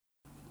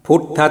พุ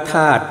ทธธ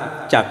าตุ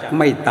จักไ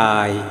ม่ตา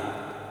ย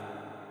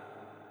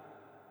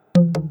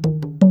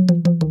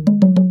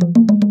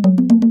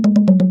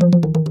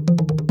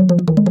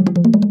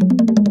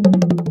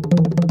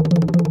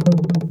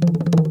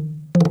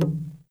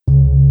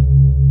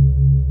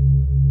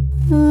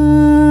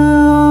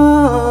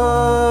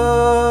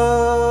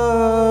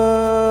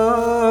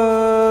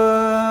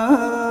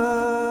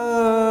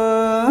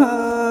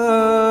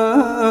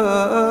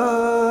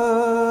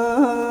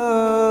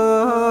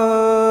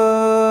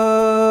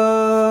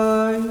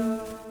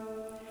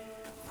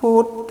พุ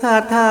ทธ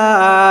ธา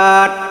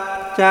ตุ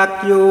จัก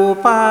อยู่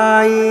ไป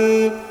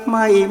ไ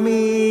ม่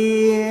มี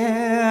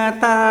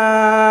ตา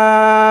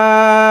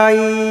ย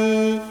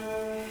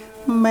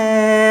แม้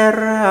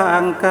ร่า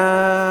งก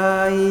า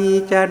ย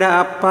จะดั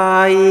บไป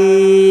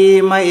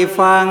ไม่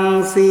ฟัง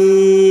เสี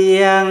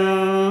ยง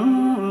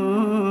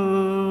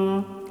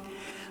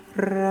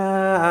ร่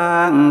า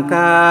งก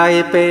าย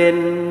เป็น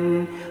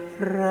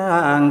ร่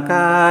างก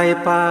าย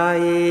ไป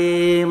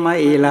ไม่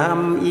ล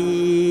ำเอี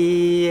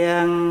ย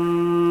ง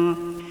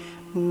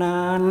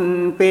นั่น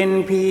เป็น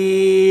เพี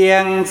ย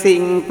ง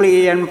สิ่งเป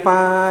ลี่ยนไป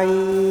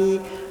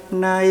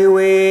ในเว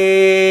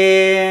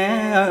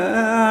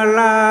ล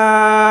า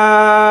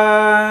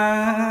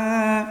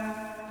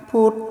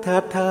พุทธ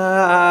ธ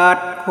า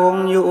ตุคง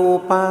อยู่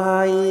ไป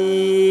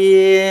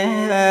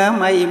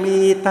ไม่มี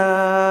ตา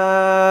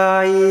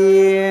ย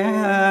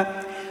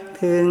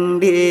ถึง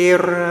ดี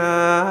ร้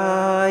า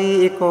ย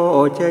ก็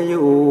จะอ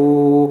ยู่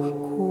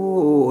คู่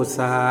ศ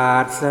า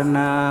สน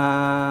า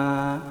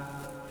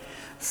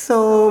ส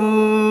ม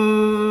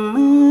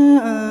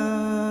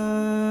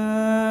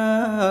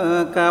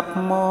กับ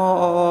มอ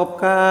บ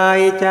กา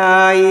ยใจ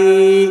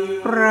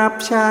รับ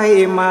ใช้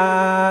มา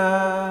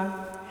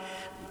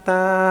ต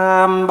า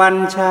มบัญ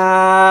ชา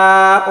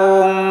อ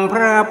งค์พ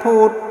ระ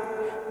พุทธ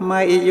ไ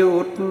ม่หยุ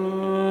ด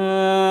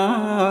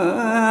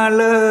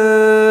เล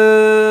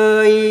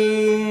ย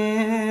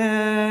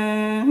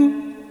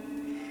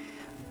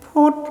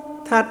พุท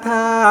ธธ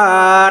า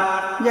ตุ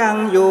ยัง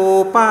อยู่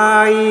ไป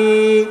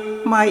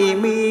ไม่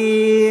มี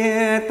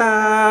ต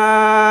า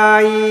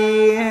ย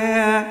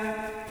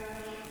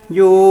อ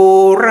ยู่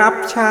รับ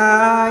ใช้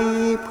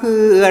เ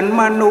พื่อน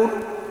มนุษย์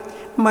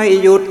ไม่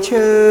หยุดเฉ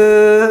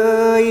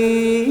ย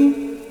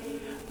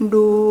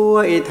ด้ว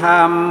ยธร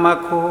รม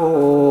โค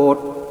ต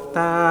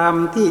ตาม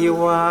ที่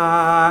ว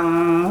าง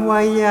ไว้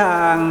อย่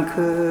างเค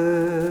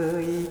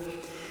ย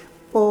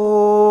โอ้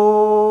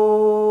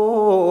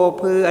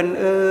เพื่อน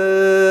เ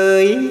อ๋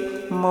ย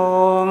ม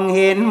องเ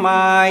ห็นไหม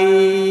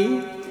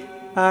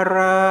อะไร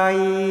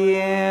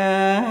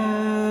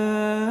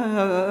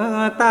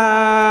ตา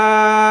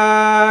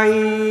ย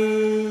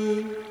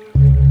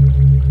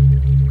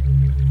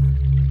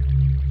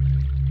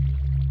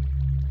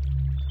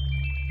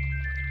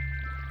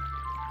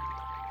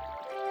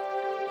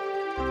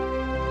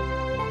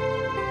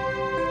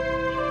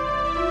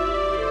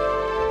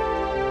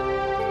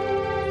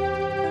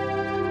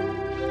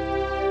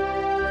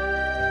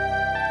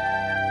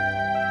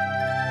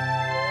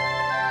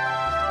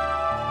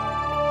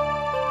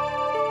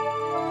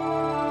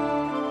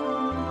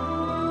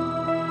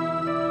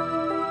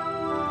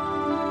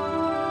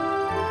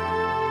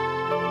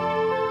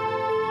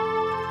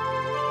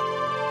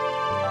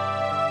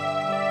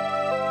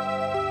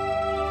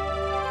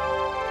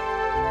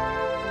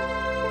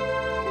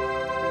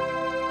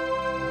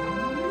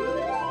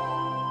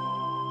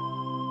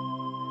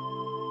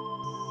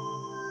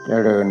เจ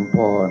ริญพ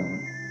ร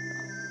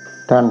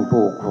ท่าน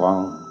ผู้ฟัง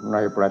ใน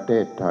ประเท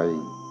ศไทย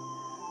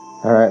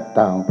และ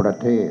ต่างประ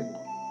เทศ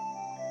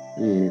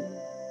อีก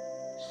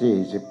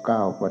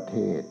49ประเท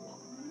ศ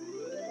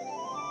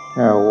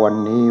วัน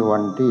นี้วั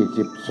นที่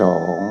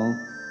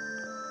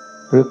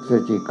12พฤศ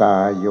จิกา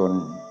ยน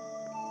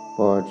พ.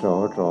ศ.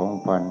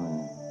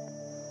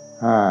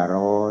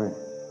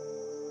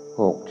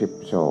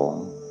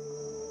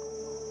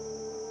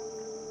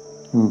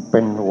 2562เป็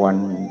น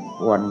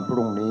วันพ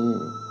รุ่งนี้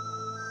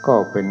ก็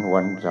เป็น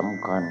วันส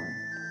ำคัญ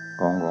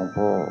ของหลวง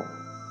พ่อ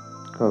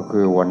ก็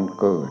คือวัน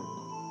เกิด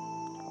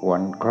วั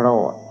นคล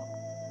อด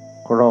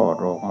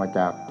ออกมาจ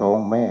ากท้อง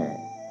แม่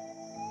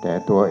แต่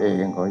ตัวเอ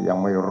งก็ยัง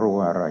ไม่รู้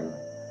อะไร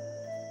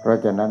เพราะ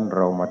ฉะนั้นเร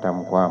ามาท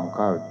ำความเ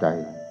ข้าใจ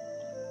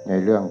ใน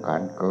เรื่องกา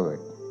รเกิด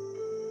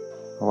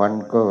วัน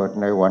เกิด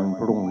ในวัน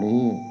พรุ่ง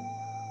นี้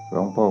หล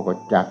วงพ่อก็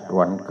จัด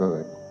วันเกิ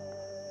ด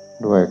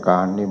ด้วยกา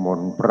รนิม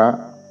นต์พระ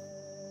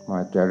มา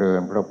เจริ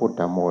ญพระพุท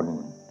ธมนต์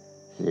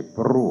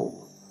10 รูป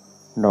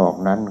นอก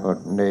นั้นก็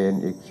เณร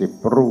อีก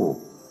10 รูป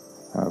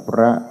พร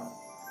ะ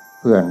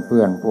เพื่อน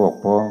พวก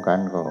พ้องกัน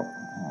ก็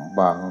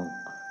บาง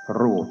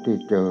รูปที่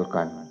เจอ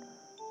กัน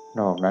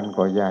นอกนั้น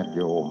ก็ญาติโ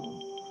ยม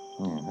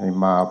ให้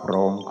มาพ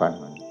ร้อมกัน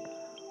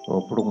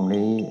พรุ่ง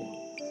นี้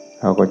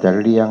เราก็จะ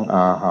เลี้ยงอ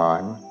าหา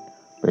ร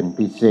เป็น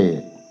พิเศ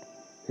ษ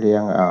เลี้ย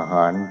งอาห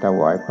ารถ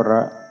วายพระ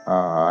อ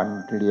าหาร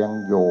เลี้ยง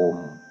โยม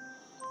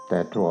แต่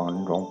ส่วน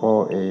หลวงพ่อ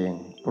เอง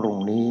พรุ่ง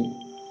นี้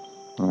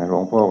หลว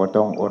งพ่อก็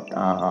ต้องอด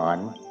อาหาร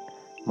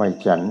ไม่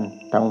ฉัน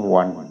ทั้ง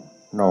วัน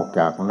นอกจ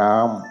ากน้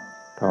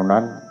ำเท่า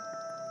นั้น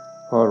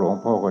พ่อหลวง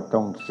พ่อก็ต้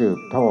องสืบ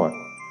ทอด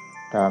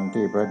ตาม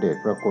ที่พระเดช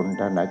พระคุณ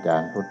ท่านอาจา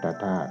รย์พุทธ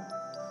ทาส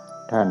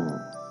ท่าน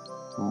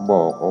บ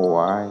อกเอาไ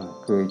ว้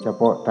คือเฉ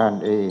พาะท่าน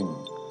เอง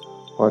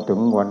พอถึ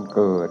งวันเ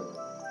กิด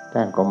ท่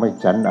านก็ไม่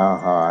ฉันอา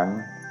หาร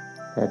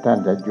แต่ท่าน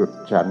จะหยุด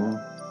ฉัน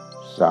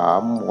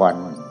3 วัน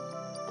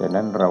แต่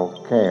นั้นเรา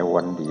แค่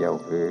วันเดียว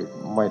คือ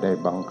ไม่ได้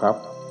บังคับ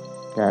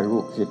แค่ลู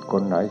กศิษย์ค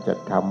นไหนจะ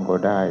ทำก็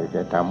ได้จ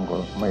ะทำก็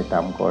ไม่ท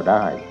ำก็ไ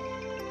ด้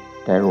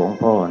แต่หลวง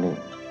พ่อนี่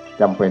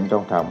จำเป็นต้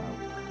องท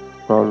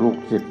ำเพราะลูก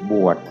ศิษย์บ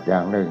วชอย่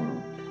างหนึ่ง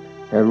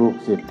และลูก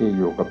ศิษย์ที่อ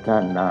ยู่กับท่า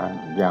นนาน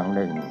อย่างห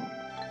นึ่ง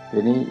ที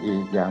นี้อี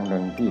กอย่างห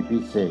นึ่งที่พิ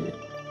เศษ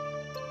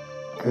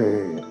คือ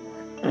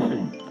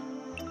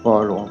พอ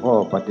หลวงพ่อ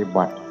ปฏิ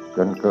บัติจ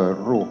นเกิด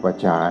รูป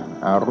ฌาน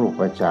อารู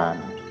ปฌาน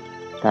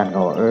ท่าน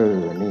ก็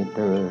นี่เธ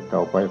อต่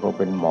อไปก็เ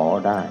ป็นหมอ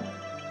ได้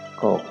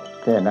ก็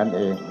แค่นั้นเ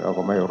องเรา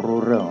ก็ไม่รู้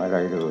เรื่องอะไร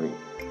เลย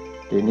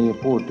ทีนี้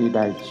ผู้ที่ไ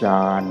ด้ฌ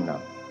าน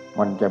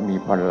มันจะมี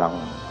พลัง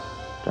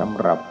สำ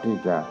หรับที่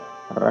จะ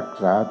รัก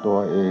ษาตัว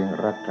เอง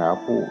รักษา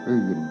ผู้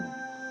อื่น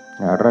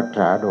รักษ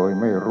าโดย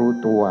ไม่รู้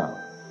ตัว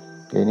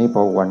ทีนี้พ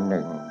อวันห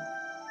นึ่ง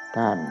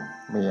ท่าน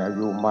มีอา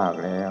ยุมาก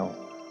แล้ว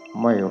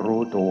ไม่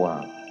รู้ตัว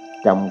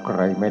จำใคร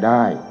ไม่ไ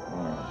ด้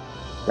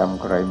จ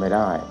ำใครไม่ไ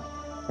ด้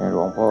หล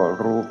วงพ่อ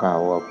รู้ข่าว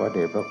ว่าพระเด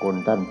ชพระคุณ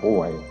ท่านป่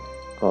วย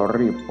ก็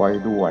รีบไป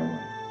ด่วน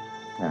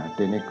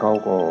ทีนี้เขา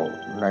ก็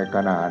ในข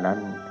ณะนั้น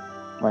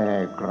ไม่ใ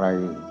ห้ใคร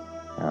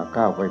เ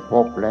ข้าไปพ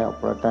บแล้วเ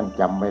พราะท่าน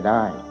จำไม่ไ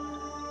ด้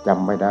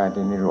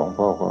ทีนี้หลวง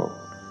พ่อก็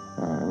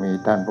มี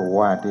ท่านผู้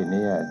ว่าที่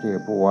นี่ชื่อ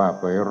ผู้ว่า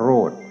ไพโร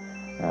จน์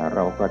เร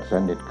าก็ส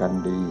นิทกัน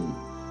ดี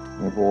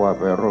นี่ผู้ว่าไ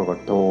พโรจน์ก็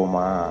โทรม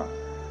า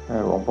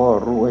หลวงพ่อ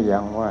รู้ยั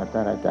งว่าท่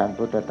านอาจารย์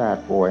พุทธทาส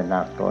ป่วยห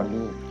นักตอน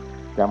นี้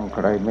จำใค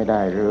รไม่ไ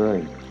ด้เลย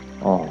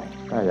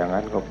ถ้าอย่าง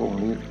นั้นก็พรุ่ง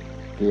นี้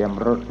เตรียม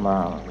รถมา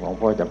หลวง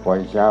พ่อจะปล่อย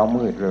เช้า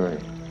มืดเลย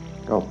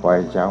ก็ปล่อย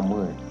เช้า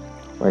มืด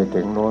ไป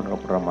ถึงโน้นก็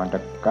ประมาณ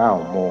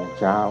9 โมง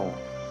เช้า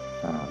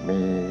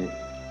มี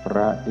พร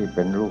ะที่เ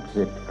ป็นลูก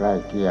ศิษย์ใกล้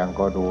เคียง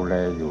ก็ดูแล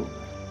อยู่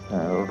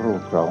รู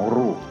ป2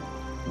 รูป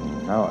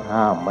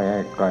ห้ามไม่ใ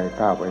ห้ใครเ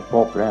ข้าไปพ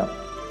บแล้ว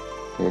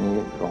ทีนี้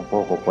หลวงพ่อ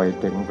ก็ไป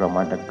ถึงประม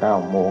าณ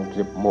9 โมง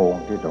10 โมง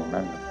ที่ตรง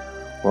นั้น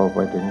พอไป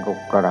ถึงก็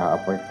กราบ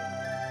ไป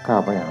เข้า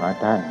ไปหา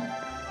ท่า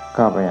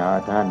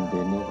นที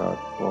นี้ก็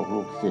พวก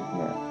ลูกศิษย์เ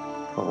นี่ย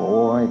ก็บอ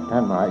กให้ท่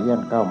านมหาเอี้ย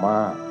นเข้ามา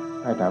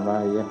ให้ท่านมหา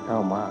เอี้ยนเข้า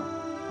มา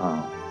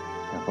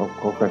เ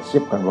ขากระซิ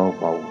บกัน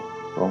เบา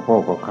ๆหลวงพ่อ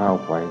ก็เข้า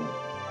ไป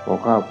พอ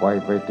เข้าไ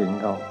ปถึง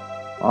เขา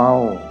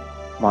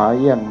มหา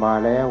เอี้ยนมา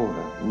แล้ว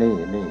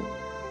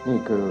นี่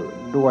คือ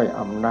ด้วย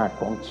อำนาจ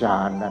ของฌา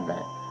นนั่นแหล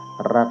ะ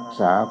รัก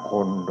ษาค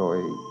นโดย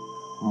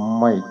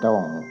ไม่ต้อ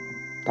ง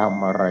ท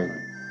ำอะไร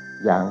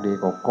อย่างดี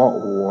ก็เกาะ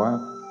หัว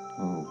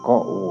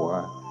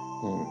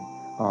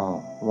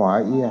หมา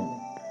เอี้ยน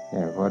เ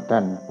นี่ยพอท่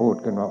านพูด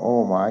กันว่า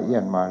หมาเอี้ย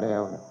นมาแล้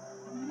ว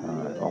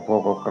หลวงพ่อ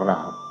ก็ก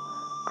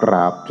ร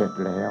าบเสร็จ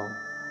แล้ว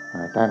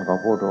ท่านก็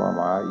พูดว่า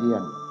หมาเอี้ย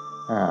น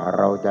เ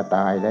ราจะต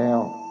ายแล้ว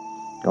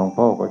หลวง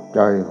พ่อก็ใจ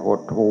ห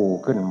ดหู่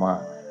ขึ้นมา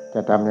จ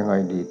ะทำยังไง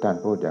ดีท่าน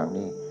พูดอย่าง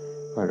นี้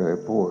ก็เลย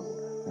พูด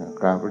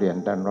กราบเรียน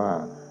ท่านว่า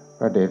พ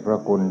ระเดชพระ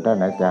คุณท่าน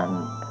อาจาร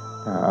ย์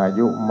อา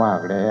ยุมาก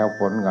แล้ว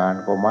ผลงาน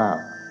ก็มาก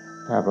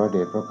ถ้าพระเด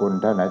ชพระคุณ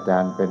ท่านอาจา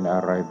รย์เป็นอะ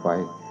ไรไป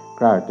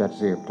กล้าจะ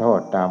สืบทอ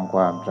ดตามคว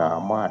ามสา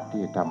มารถ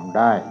ที่ทำไ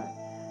ด้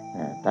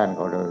ท่าน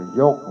ก็เลย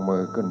ยกมื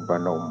อขึ้นปร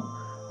ะนม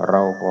เร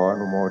าขออ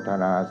นุโมท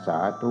นาสา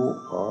ธุ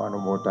ขออนุ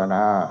โมทน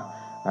า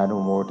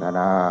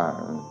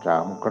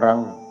3 ครั้ง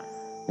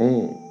นี่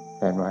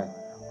เห็นไหม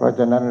เพราะฉ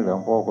ะนั้นหลวง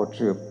พ่อก็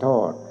สืบทอ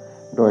ด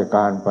โดยก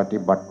ารปฏิ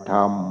บัติธร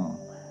รม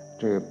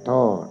สืบท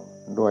อด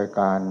โดย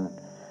การ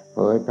เผ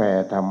ยแผ่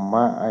ธรรม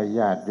ะให้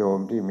ญาติโยม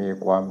ที่มี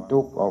ความทุ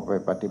กข์เอาไป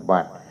ปฏิบั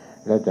ติ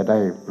และจะได้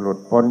หลุด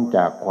พ้นจ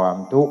ากความ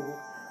ทุกข์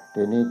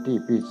ทีนี้ที่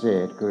พิเศ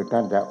ษคือท่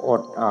านจะอ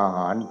ดอาห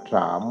าร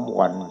3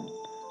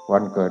 วั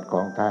นเกิดข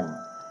องท่าน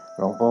ห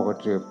ลวงพ่อก็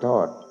สืบทอ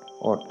ด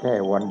อดแค่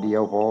วันเดีย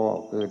วพอ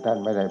คือท่าน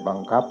ไม่ได้บัง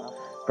คับ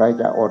ใคร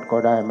จะอดก็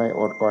ได้ไม่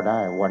อดก็ได้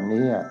วัน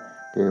นี้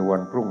คือวั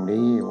นพรุ่ง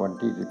นี้วัน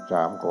ที่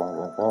13ของหล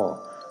วงพ่อ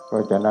เพรา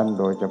ะฉะนั้น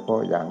โดยเฉพา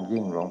ะอย่าง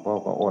ยิ่งหลวงพ่อ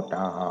ก็อด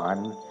อาหาร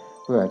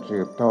เพื่อสื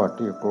บทอด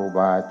ที่ครูบ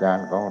าอาจาร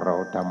ย์ของเรา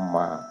ทำม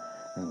า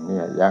เนี่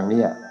ยอย่างเ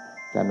นี้ย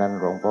ฉะนั้น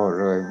หลวงพ่อ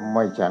เลยไ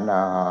ม่ฉันอ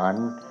าหาร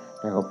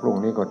แล้วก็พรุ่ง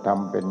นี้ก็ท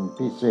ำเป็น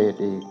พิเศษ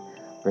อีก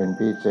เป็น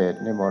พิเศษ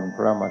นิมนต์พ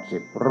ระมา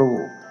10 รู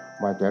ป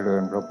มาเจริ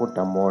ญพระพุทธ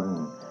มนต์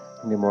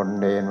นิมนต์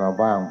เณรมา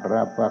บ้างพร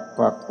ะพั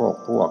ก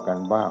พวกกั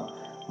นบ้าง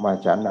มา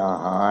ฉันอา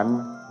หาร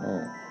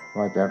ม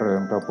าเจริ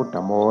ญพระพุทธ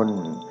มน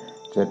ต์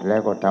เสร็จแล้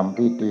วก็ทำ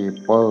พิธี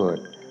เปิ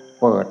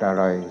ดอะ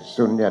ไร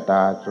สุญญต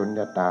า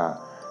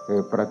คื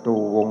อประตู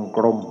วงก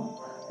ลม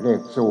เล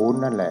ข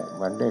0นั่นแหละเห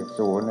มือนเลข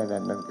0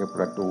นั่นคือป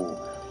ระ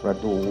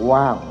ตู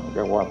ว่างเ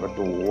รียกว่าประ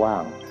ตูว่า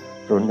ง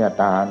สุญญ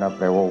ตานะแ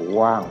ปลว่า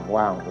ว่าง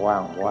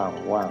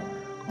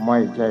ไม่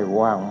ใช่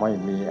ว่างไม่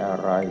มีอะ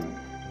ไร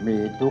มี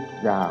ทุก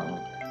อย่าง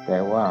แต่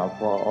ว่าพ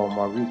อเอาม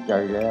าวิจั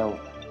ยแล้ว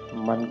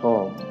มันก็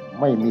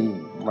ไม่มี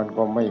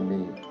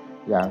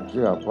อย่างเ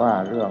สื้อผ้า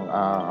เรื่องอ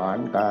าหาร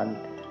กา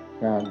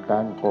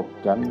รกบ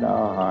ฉันอ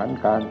าหาร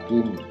การ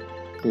กิน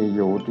ที่อ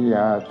ยู่ที่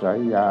อาศัย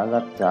ยา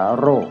รักษา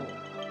โรค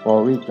พอ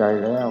วิจัย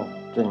แล้ว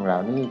สิ่งเหล่า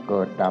นี้เ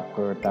กิดดับเ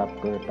กิดดับ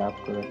เกิดดับ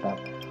เกิดดับ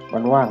มั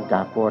นว่างจ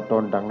ากตัวต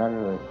นดังนั้น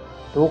เลย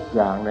ทุกอ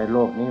ย่างในโล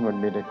กนี้มัน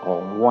มีแต่ขอ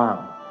งว่าง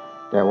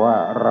แต่ว่า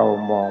เรา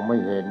มองไม่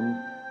เห็น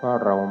เพราะ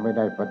เราไม่ไ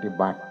ด้ปฏิ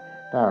บัติ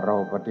ถ้าเรา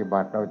ปฏิบั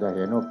ติเราจะเ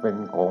ห็นว่าเป็น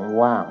ของ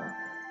ว่าง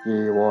จี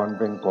วร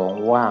เป็นของ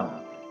ว่าง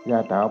ยะ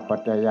ถาปัจ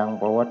จยัง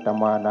ปวัตต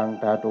มานัง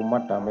ธาตุมั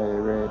ตตเม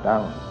เวดั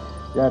ง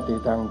ยะติ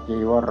ตังจี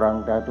วรัง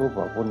ธาตุป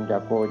ะปุญจ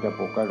โกจะ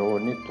ปุกโร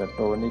นิสโต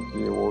นิ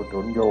จีโวตุ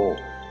นโย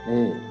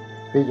นี่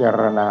พิจาร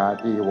ณา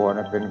จีวร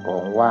เป็นขอ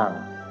งว่าง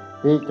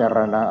พิจาร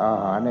ณาอา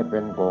หารเป็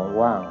นของ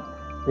ว่าง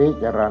พิ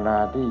จารณา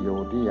ที่อยู่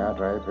ที่อา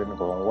ศัยเป็น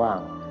ของว่าง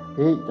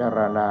พิจาร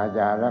ณาย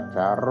ารักษ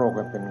าโรค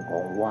เป็นข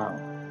องว่าง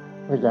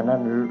เพราะฉะนั้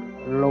น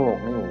โลก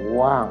นี้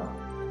ว่าง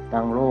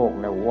ทั้งโลก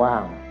เนี่ยว่า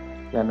ง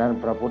ฉะนั้น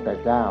พระพุทธ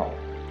เจ้า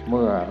เ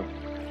มื่อ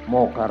โม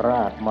คคร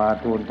าชมา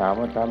ทูลถาม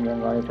ว่าทำยัง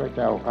ไงพระเ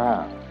จ้าข้า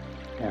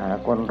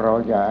คนเรา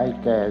อย่าให้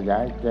แก่อย่า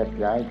ให้เจ็บ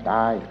อย่าให้ต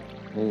าย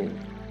นี่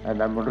อัน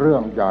นั้นมันเรื่อ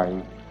งใหญ่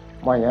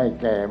ไม่ให้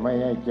แก่ไม่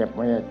ให้เจ็บไ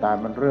ม่ให้ตาย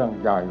มันเรื่อง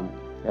ใหญ่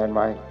เห็นไห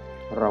ม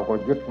เราก็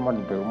ยึดมั่น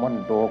ถือมั่น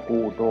ตัวกู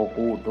ตัว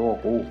กูตัว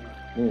กู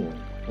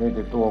นี่แ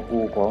ต่ตัวกู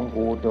ของ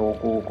กูตัว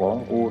กูของ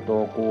กูตั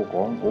วกูข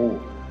องกู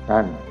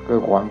นั่นคือ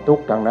ความทุก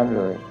ข์ทั้งนั้น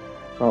เลย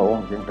พระอง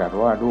ค์จึงตรัส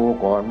ว่าดู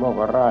ก่อนโมค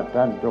คราช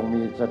ท่านจง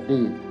มีส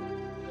ติ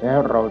แล้ว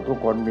เราทุก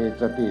คนมี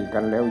สติกั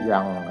นแล้วยั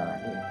ง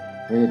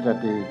มีส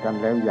ติกัน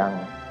แล้วยัง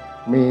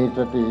มีส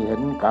ติเห็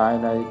นกาย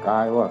ในกา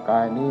ยว่ากา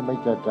ยนี้ไม่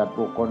จะจัด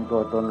บุคคลตั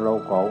วตนเรา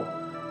เขา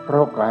เพร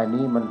าะกาย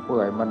นี้มันเ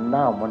ปื่อยมันเ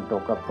น่ามันต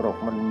กกระปรก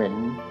มันเหม็น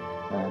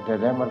แต่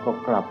แล้วมันก็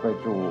กลับไป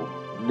สู่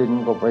ดิน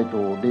ก็ไป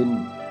สู่ดิน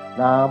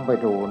น้ำไป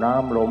สู่น้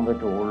ำลมไป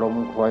สู่ลม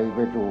ไฟไป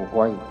สู่ไฟ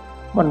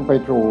มันไป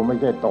สู่ไม่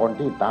ใช่ตอน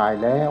ที่ตาย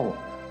แล้ว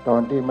ตอ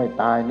นที่ไม่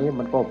ตายนี้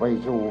มันก็ไป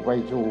สู่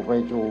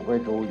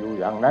อยู่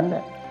อย่างนั้นเ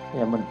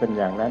นี่ยมันเป็น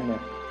อย่างนั้นเนี่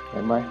ยเ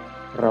ห็นไหม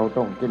เรา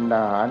ต้องกินอ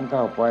าหารเข้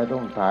าไปต้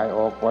องถ่ายอ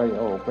อกไป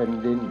เป็น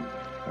ดิน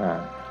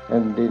เป็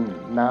นดิน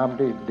น้ำ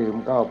ที่ดื่ม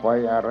เข้าไป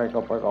อะไรก็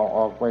ไปอ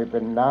อกไปเป็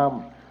นน้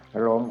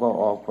ำลมก็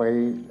ออกไป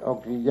ออก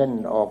ซิเจน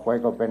ออกไป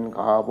ก็เป็นค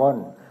าร์บอน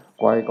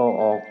ไฟก็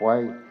ออกไป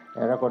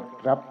แล้วก็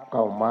รับเ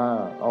ข้ามา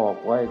ออก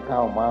ไปเข้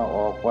ามาอ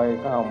อกไป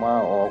เข้ามา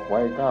ออกไป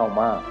เข้า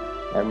มา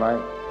เห็นไหม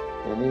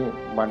ทีนี้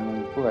มัน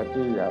เพื่อ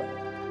ที่จะ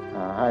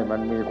ให้มั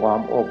นมีควา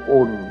มอบ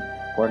อุ่น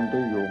คน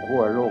ที่อยู่ขั้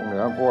วโลกเหนื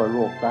อขั้วโล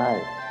กใต้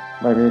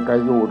ไม่มีใคร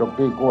อยู่ตรง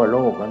ที่ขั้วโล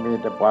กมันมี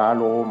แต่ปลา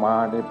โลมา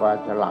ในปลา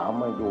ฉลาม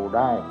มาอยู่ไ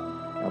ด้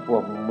พว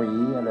กหมี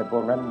อะไรพว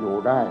กนั้นอยู่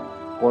ได้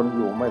คนอ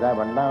ยู่ไม่ได้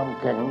มันน้ำ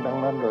แข็งทั้ง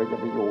นั้นเลยจะ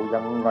ไปอยู่ยั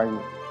งไง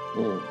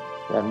นี่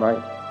เห็นไหม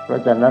เพรา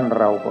ะฉะนั้น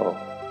เราก็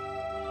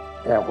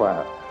แอบว่า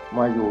ม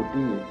าอยู่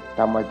ที่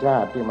ธรรมชา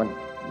ติที่มัน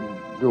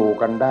อยู่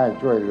กันได้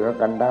ช่วยเหลือ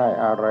กันได้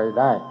อะไร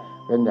ได้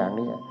เป็นอย่าง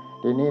นี้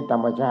ทีนี้ธร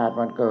รมชาติ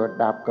มันเกิด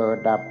ดับเกิด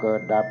ดับเกิ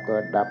ดดับเกิ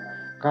ดดับ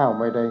ข้าว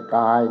ไม่ได้ก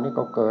ายนี่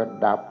ก็เกิด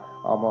ดับ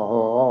เอามา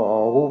ห่อ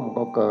หุ้ม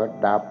ก็เกิด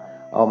ดับ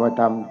เอามา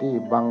ทำที่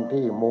บัง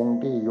ที่มุง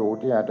ที่อยู่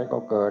ที่อะไรก็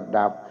เกิด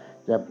ดับ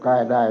เจ็บไข้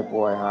ได้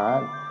ป่วยหา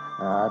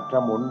ส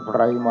มุนไพร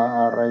มา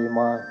อะไรม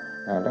า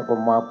แล้วก็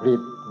มาผลิ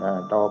ต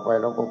ต่อไป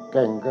เราก็เ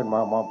ก่งขึ้นม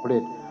าผลิ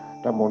ต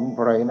สมุนไพ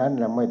รนั้น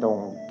เราไม่ต้อง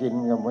กิน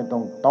ไม่ต้อ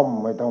งต้ม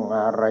ไม่ต้อง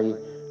อะไร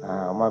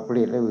มาผ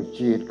ลิตแล้ว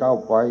ฉีดเข้า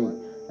ไป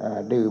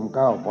ดื่มเ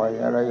ข้าไป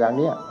อะไรอย่าง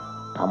เนี้ย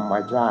ธรรม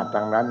ชาติ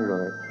ทั้งนั้นเล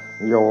ย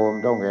โยม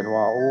ต้องเห็น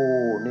ว่าโอ้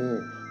นี่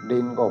ดิ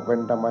นก็เป็น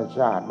ธรรมช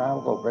าติน้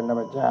ำก็เป็นธร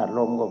รมชาติล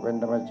มก็เป็น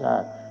ธรรมชา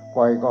ติไฟ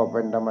ก็เ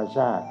ป็นธรรมช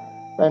าติ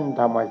เป็น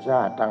ธรรมช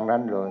าติทั้งนั้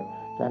นเลย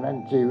ฉะนั้น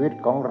ชีวิต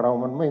ของเรา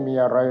มันไม่มี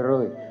อะไรเล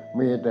ย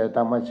มีแต่ธ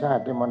รรมชา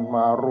ติที่มันม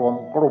ารวม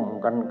กลุ่ม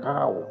กันเข้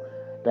า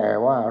แต่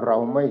ว่าเรา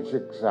ไม่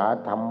ศึกษา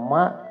ธรรม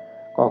ะ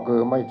ก็คื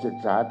อไม่ศึก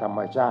ษาธรรม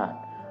ชาติ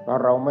เพราะ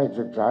เราไม่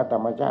ศึกษาธร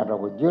รมชาติเรา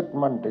ก็ยึด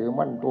มั่นถือ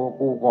มั่นตัว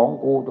กูของ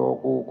กูตัว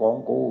กูของ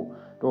กู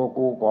ตัว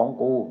กูของ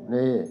กู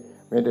นี่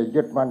ไม่ได้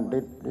ยึดมั่น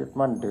ถื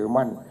อ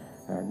มั่น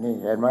นี่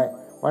เห็นไหม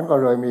มันก็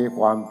เลยมีค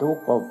วามทุก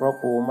ข์ก็เพราะ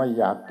กูไม่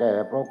อยากแก่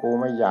เพราะกู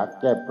ไม่อยาก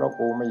เจ็บเพราะ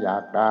กูไม่อยา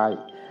กตาย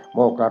โม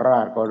คครา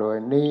ชก็เลย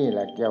นี่แหล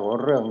ะเกี่ยวกับ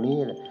เรื่องนี้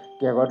แหละ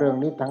เกี่ยวกับเรื่อง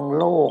นี้ทั้ง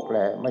โลกแหล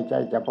ะไม่ใช่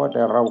เฉพาะแ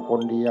ต่เราค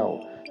นเดียว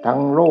ทั้ง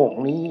โลก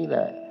นี้แหล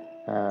ะ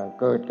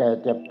เกิดแก่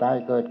เจ็บตาย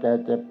เกิดแก่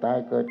เจ็บตาย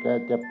เกิดแก่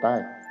เจ็บตาย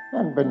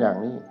นั่นเป็นอย่าง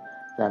นี้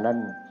ฉะนั้น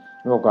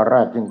โมคคร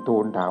าชจึงทู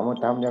ลถามว่า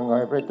ทำยังไง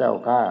พระเจ้า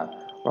ข้า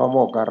เพราะโม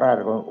คคราช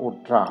ก็อุต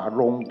ส่าห์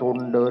ลงทุน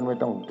เดินไม่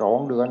ต้อง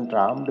2 เดือน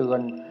3 เดือ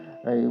น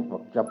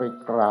จะไป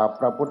กราบ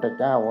พระพุทธ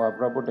เจ้าว่า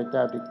พระพุทธเจ้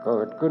าที่เกิ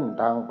ดขึ้น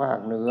ทางภาค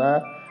เหนือ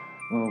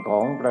ขอ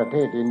งประเท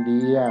ศอินเ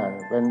ดีย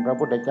เป็นพระ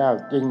พุทธเจ้า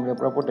จริงหรือ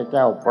พระพุทธเ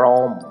จ้าปลอ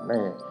ม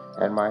นี่เ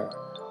ห็นไหม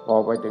พอ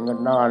ไปถึงกั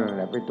นนั่นแห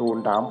ละไปทูล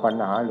ถามปัญ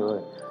หาเลย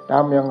ท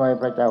ำยังไง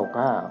พระเจ้า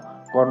ข้า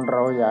คนเร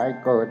าอย่าให้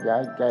เกิดอย่าใ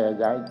ห้แก่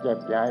อย่าให้เจ็บ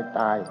อย่าให้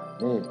ตาย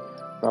นี่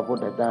พระพุท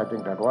ธเจ้าจึ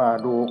งตรัสว่า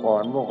ดูก่อ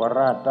นโมคค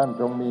ราชท่าน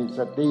จงมีส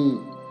ติ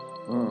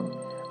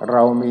เร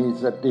ามี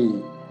สติ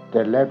แ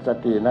ต่แล้วส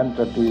ตินั้น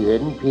สติเห็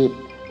นผิด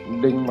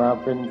ดึงมา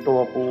เป็นตัว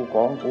กูข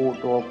องกู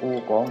ตัวกู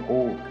ของ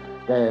กู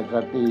แต่ส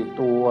ติ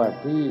ตัว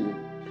ที่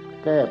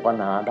แก้ปัญ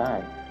หาได้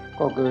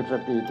ก็คือส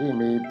ติที่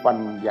มีปัญ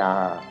ญา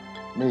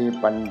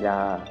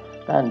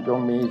ท่านจง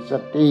มีส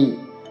ติ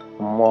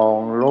มอง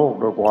โลก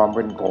โดยความเ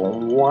ป็นของ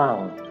ว่าง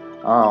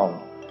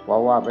เพรา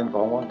ะว่าเป็นข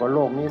องว่างก็โล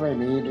กนี้ไม่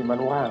มีที่มัน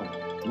ว่าง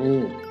นี่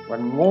มั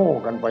นโง่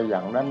กันไปอย่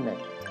างนั้นเนี่ย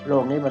โล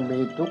กนี้มันมี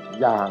ทุก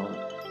อย่าง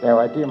แต่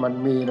ว่าที่มัน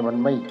มีมัน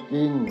ไม่จ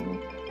ริง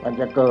มัน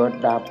จะเกิด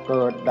ดับเ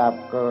กิดดับ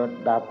เกิด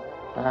ดับ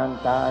ทาง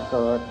ตาเ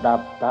กิดดั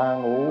บทาง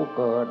หู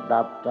เกิด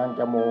ดับทาง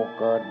จมูก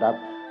เกิดดับ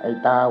ไอ้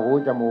ตาหู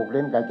จมูก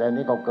ลิ้นกายใจ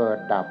นี้ก็เกิด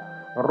ดับ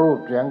รูป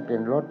เสียงกลิ่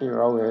นรสที่เ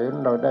ราเห็น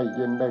เราได้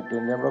ยินได้กลิ่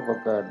นลิ้มรสก็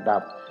เกิดดั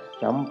บ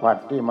สัมผัส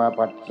ที่มา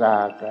ปัจจา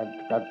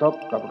กระทบ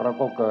กับเรา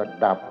ก็เกิด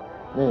ดับ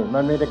นี่มั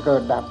นไม่ได้เกิ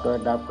ดดับเกิด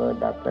ดับเกิด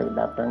ดับเกิด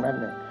ดับทั้งนั้น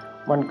เนี่ย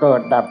มันเกิ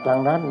ดดับทั้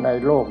งนั้นใน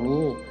โลก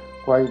นี้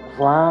ไฟ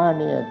ฟ้า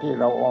เนี่ยที่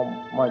เราเอา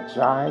มาใ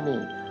ช้นี่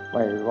ไ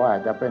ม่ว่า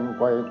จะเป็น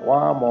ไฟฟ้า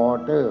มอ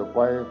เตอร์ไฟ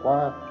ฟ้า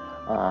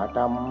ท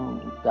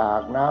ำจา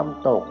กน้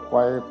ำตกไฟ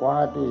ฟ้า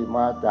ที่ม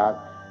าจาก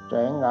แส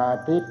งอา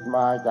ทิตย์ม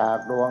าจาก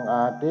ดวงอ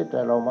าทิตย์แ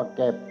ต่เรามาเ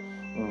ก็บ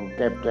เ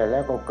สร็จแล้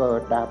วก็เกิ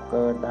ดดับเ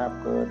กิดดับ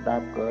เกิดดั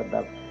บเกิด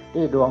ดับ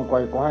ที่ดวงไฟ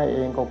ฟ้าเอ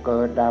งก็เกิ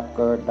ดดับ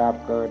เกิดดับ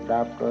เกิด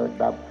ดับเกิด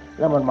ดับแ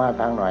ล้วมันมา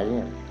ทางไหน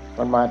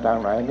มันมาทาง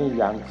ไหนนี่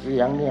อย่างเสี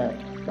ยงเนี่ย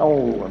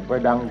ไป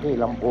ดังที่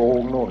ลำโพ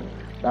งนู่น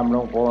ล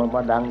ำโพงม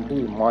าดัง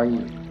ที่ไม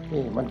ค์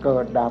นี่มันเกิ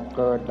ดดับ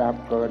เกิดดับ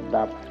เกิด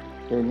ดับ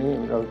ทีนี้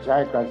เราใช้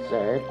กระแส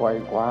ไฟ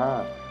ฟ้า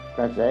ก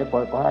ระแสไฟ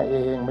ฟ้าเอ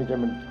งไม่ใช่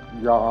มัน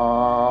ยา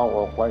วอ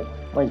อกไป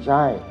ไม่ใ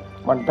ช่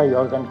มันทย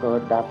อยกันเกิ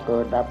ดดับเกิ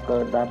ดดับเกิ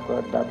ดดับเกิ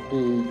ดดับ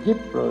ตียิบ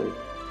เลย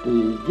ตี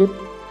ยิบ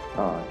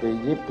ตี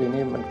ยิบที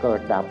นี้มันเกิ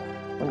ดดับ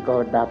มันเกิ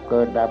ดดับเ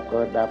กิดดับเ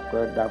กิดดับเ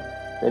กิดดับ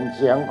เป็นเ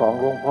สียงของ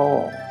หลวงพ่อ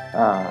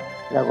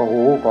แล้วก็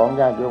หูของ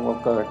ญาติโยมก็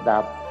เกิดดั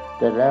บแ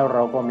ต่แล้วเร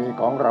าก็มี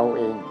ของเรา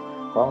เอง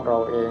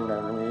นะ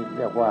มีเ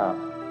รียกว่า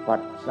ปั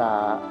จจา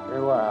เรี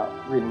ยกว่า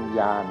วิญ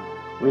ญาณ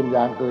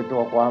คือตั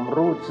วความ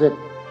รู้สึก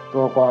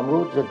ตัวความ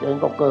รู้สึกเอง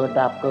ก็เกิด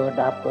ดับเกิด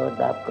ดับเกิด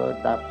ดับเกิด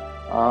ดับ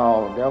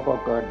เดี๋ยวก็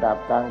เกิดดับ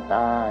ทางต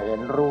าเห็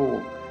นรูป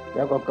เ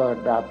ดี๋ยวก็เกิด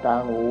ดับทา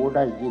งหูไ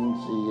ด้ยิน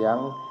เสียง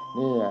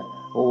นี่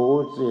หู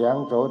เสียง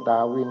โสต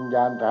วิญญ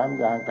าณสาม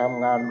อย่างท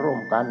ำงานร่วม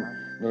กัน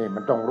นี่มั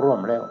นต้องร่วม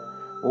แล้ว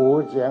หู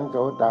เสียงโส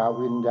ต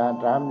วิญญาณ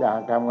สามอย่าง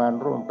ทำงาน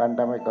ร่วมกันท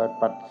ำให้เกิด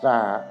ปัสสา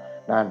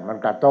นั่นมัน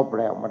กระทบ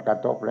แล้ว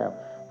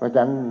เพราะฉะ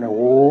นั้น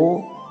หู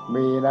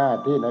มีหน้า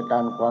ที่ในกา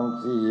รฟัง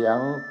เสียง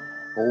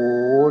หู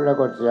แล้ว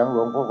ก็เสียงหล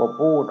วงพ่อก็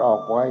พูดออ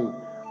กไป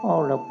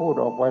แล้วพูด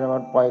ออกไปมั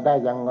นไปได้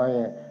ยังไง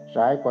ส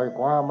ายไฟ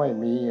ฟ้าไม่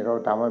มีเรา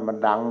ทำให้มัน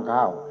ดังเ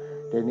ข้า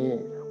ทีนี้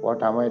พอ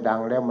ทำให้ดัง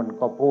แล้วมัน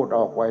ก็พูดอ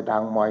อกไปทา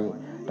งไมค์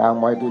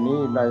ทีนี้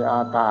ในอ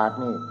ากาศ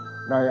นี่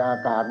ในอา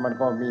กาศมัน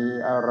ก็มี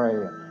อะไร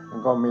มัน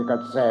ก็มีกระ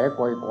แสไ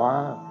ฟฟ้า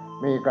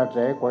มีกระแส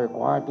ไฟ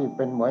ฟ้าที่เ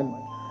ป็นเหมื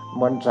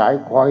อนสาย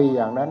ไฟอ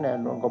ย่างนั้นเนี่ย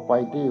มันก็ไป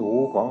ที่หู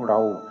ของเรา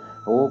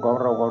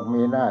ก็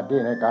มีหน้าที่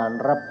ในการ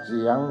รับเ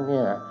สียงเ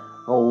นี่ย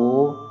หู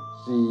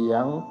เสีย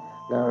ง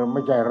แล้วไ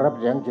ม่ใช่รับ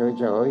เสียง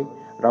เฉย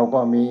ๆเราก็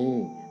มี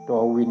ตั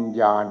ววิญ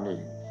ญาณนี่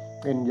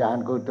วิญญาณ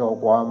คือตัว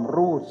ความ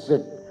รู้สึ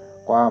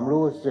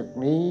ก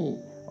นี้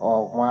ออ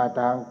กมา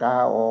ทางตา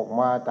ออก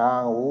มาทาง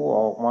หูอ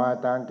อกมา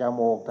ทางจ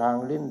มูกทาง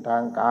ลิ้นทา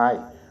งกาย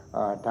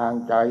ทาง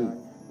ใจ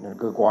นั่น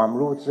คือความ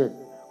รู้สึก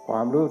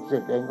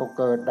เองก็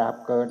เกิดดับ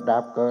เกิดดั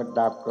บเกิด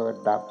ดับเกิด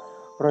ดับ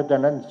เพราะฉะ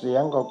นั้นเสีย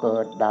งก็เกิ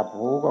ดดับ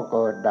หูก็เ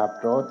กิดดับ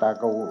โสต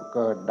ก็เ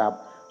กิดดับ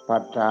ปั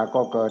จจา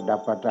ก็เกิดดับ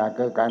ปัจจา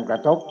คือการกร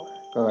ะทบ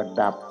เกิด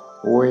ดับ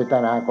เวท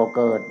นาก็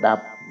เกิดดับ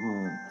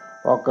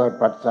พอเกิด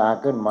ปัจจา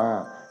ขึ้นมา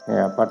เนี่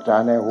ยปัจจา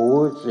ในหู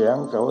เสียง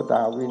โสต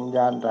วิญญ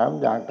าณสาม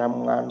อย่างท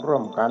ำงานร่ว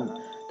มกัน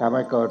ทำใ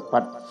ห้เกิด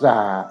ปัจจา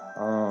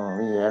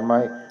นี่เห็นไหม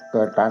เ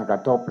กิดการกร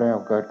ะทบแล้ว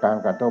เ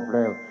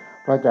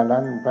พราะฉะ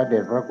นั้นพระเด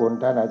ชพระคุณ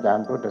ท่านอาจาร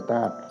ย์พุทธท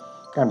าส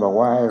ท่านบอก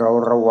ว่าให้เรา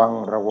ระ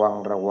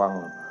วัง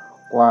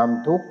ความ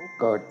ทุกข์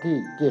เกิดที่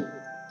จิต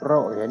เพรา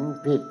ะเห็น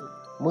ผิด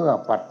เมื่อ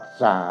ปัส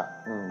สะ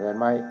เห็น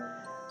ไหม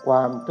คว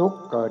ามทุกข์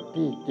เกิด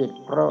ที่จิต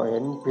เพราะเห็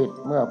นผิด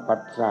เมื่อปั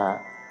สสะ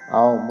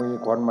มี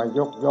คนมาย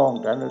กย่อง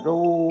สรร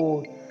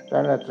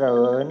เส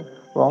ริญ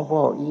หลวงพ่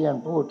อเอี้ยน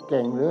พูดเ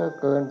ก่งเหลือ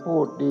เกินพู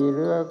ดดีเห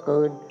ลือเ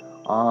กิน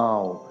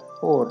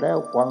พูดแล้ว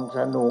ฟังส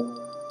นุก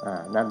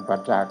นั่นปั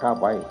สสะเข้า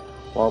ไป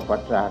พอปั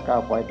สสะเข้า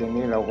ไปตรง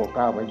นี้เราก็เ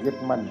ข้าไปยึด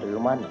มั่นถือ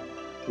มั่น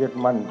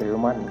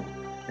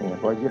นี่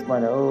พอยึดมั่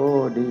น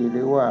ดีห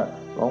รือว่า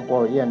หลวงพ่อ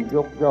เอี้ยนย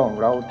กย่อง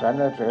เราสร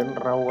รเสริญ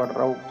เร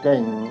าเก่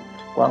ง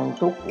ฟัง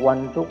ทุกวัน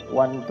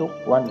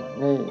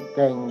นี่เ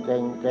ก่ง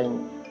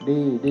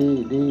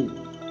ดี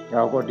เร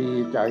าก็ดี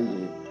ใจ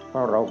อีกเพร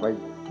าะเราไป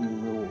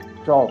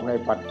ชอบใน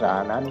ปัจจา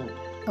นั้น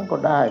มันก็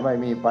ได้ไม่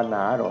มีปัญห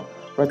าหรอก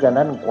เพราะฉะ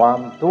นั้นความ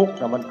ทุกข์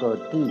มันเกิด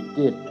ที่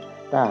จิต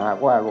ถ้าหาก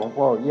ว่าหลวง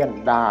พ่อเอี้ยน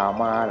ด่า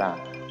มาล่ะ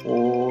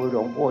หล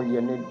วงพ่อเอี้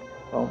ยน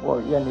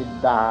นี่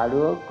ด่าเห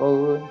ลือเกิ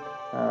น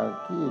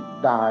ที่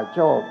ด่าช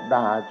อบ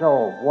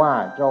ว่า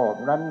ชอบ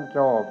นั้นช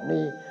อบ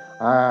นี่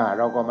เ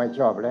ราก็ไม่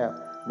ชอบแล้ว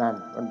นั่น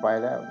มันไป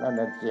แล้วนั่น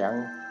เสียง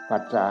ปั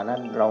จจานั้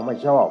นเราไม่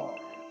ชอบ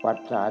ปัจ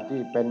จา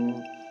ที่เป็น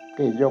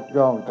ที่ยก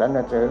ย่องสรร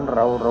เสริญเร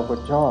าก็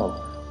ชอบ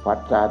ปัจ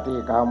จาที่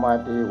เข้ามา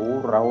ที่หู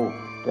เรา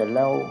แต่แ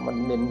ล้วมัน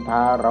นินท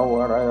าเรา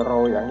อะไรเรา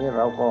อย่างนี้เ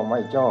ราก็ไม่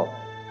ชอบ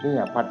นี่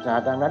ปัจจา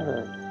ทั้งนั้นเล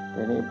ย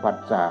ทีนี้ปัจ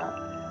จา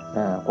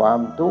ความ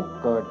ทุกข์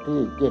เกิด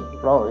ที่จิต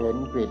เพราะเห็น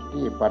ผิด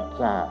ที่ปัจ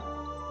จา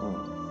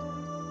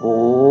หู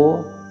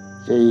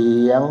เสี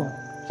ยง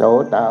โส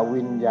ต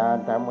วิญญาณ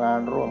ทำงาน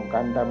ร่วมกั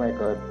นทำให้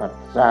เกิดปัส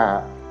สา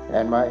เ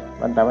ห็นไหม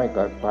มันทำให้เ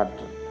กิด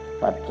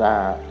ปัสสา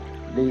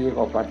ดี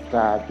ก็ปัสส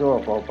าชั่ว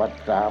ก็ปัส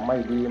สาไม่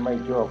ดีไม่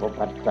ชั่วก็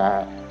ปัสสา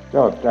ช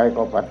อบใจ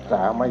ก็ปัสส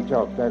าไม่ช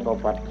อบใจก็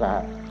ปัสส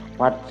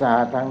า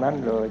ทั้งนั้น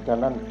เลยฉะ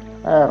นั้น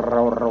ให้เร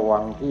าระวั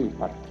งที่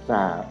ปัสส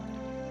า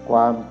คว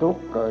ามทุก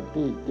ข์เกิด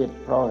ที่จิต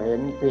เพราะเห็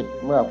นผิด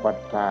เมื่อปัส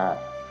สา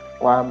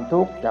ความ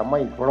ทุกข์จะไ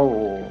ม่โผล่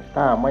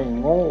ถ้าไม่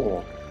โง่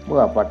เมื่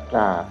อปัสส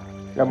า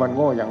แล้วมันโ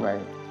ง่ยังไง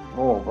โ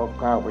ง่เพราะ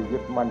เข้าไปยึ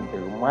ดมั่น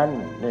ถือมั่น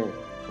นี่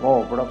โง่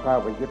เพราะเข้า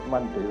ไปยึด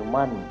มั่นถือ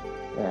มั่น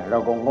เนี่ยเรา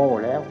ก็โง่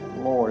แล้ว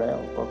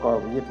ก็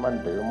ยึดมั่น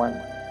ถือมั่น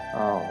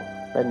อ้าว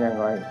เป็นยัง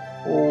ไง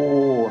โอ้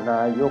น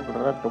ายก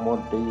รัฐมน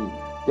ตรี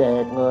แจ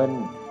กเงิน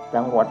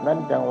จังหวัดนั้น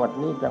จังหวัด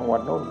นี้จังหวั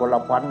ดโน้นคนล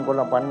ะพั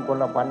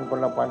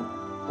น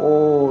โอ้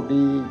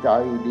ดีใจ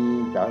เ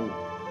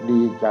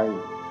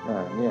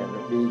นี่ย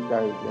ดีใจ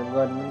เ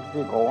งิน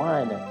ที่เขาให้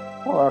เนี่ย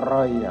เพราะอะไร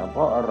เ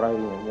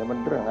นี่ยมัน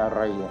เรื่องอะไ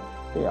ร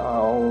ที่เอ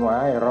ามา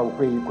ให้เรา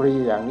ฟรี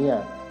อย่างเนี้ย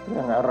เรื่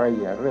องอะไร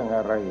เ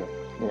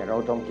นี่ยเรา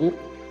ต้องคิด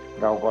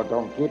เราก็ต้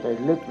องคิดให้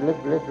ลึก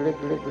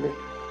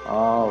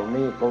อ้าว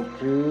นี่เขา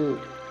ซื้อ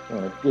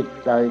จิต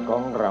ใจขอ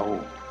งเรา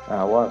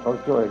ว่าเขา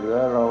ช่วยเหลือ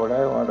เราแ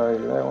ล้วอะไร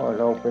แล้ว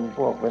เราเป็นพ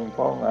วกเป็น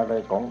พ้องอะไร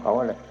ของเขา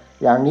อะไร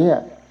อย่างเนี้ย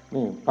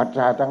นี่ปัจ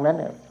จัยทั้งนั้น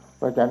เนี่ยเ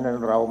พราะฉะนั้น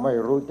เราไม่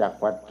รู้จัก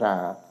ปัจจัย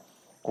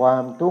ควา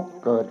มทุกข์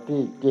เกิด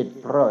ที่จิต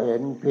เพราะเห็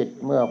นผิด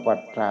เมื่อปั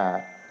จจัย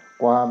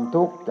ความ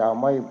ทุกข์จะ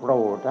ไม่โผ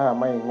ล่ถ้า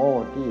ไม่โง่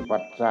ที่ปั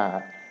จจัย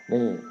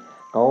นี่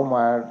เขาม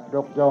าย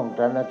กย่องส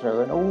รรเสริ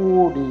ญ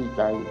ดีใ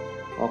จ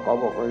พอเขา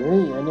บอกว่าเฮ้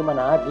ยอันนี้มัน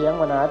หาเสียง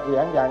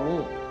อย่างนี้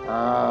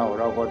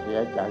เราก็เสีย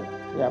ใจ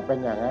อย่าเป็น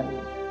อย่างนั้น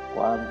ค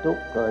วามทุก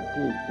ข์เกิด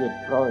ที่จิต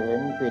เพราะเห็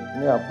นผิดเ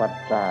มื่อปัจ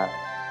จัย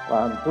คว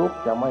ามทุกข์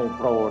จะไม่โ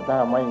ผล่ถ้า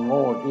ไม่โ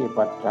ง่ที่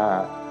ปัจจัย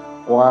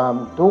ความ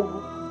ทุกข์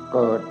เ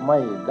กิดไม่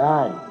ได้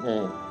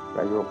นี่ป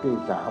ระโยคที่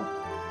สาม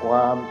คว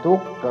ามทุก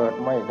ข์เกิด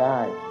ไม่ได้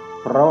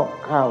เพราะ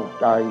เข้า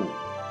ใจ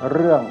เ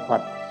รื่องปั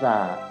จจั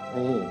ย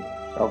นี่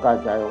เราเข้า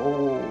ใจ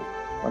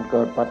มันเ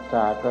กิดปัจ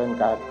จัยเ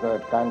กิ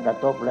ดการกระ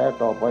ทบแล้ว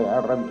ต่อไปอา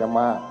รมณ์จะม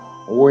า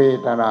เว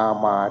ทนา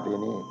มาที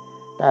นี้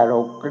ถ้าเรา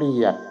เกลี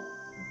ยด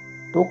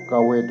ทุกข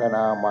เวทน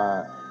ามา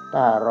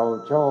ถ้าเรา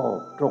ชอบ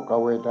ทุกข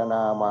เวทน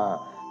ามา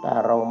ถ้า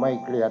เราไม่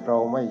เกลียดเรา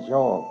ไม่ช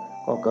อบ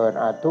ก็เกิด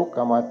อทุกข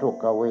มาทุก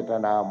ขเวท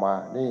นามา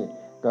นี่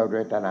เกิดเว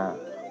ทนา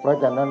เพราะ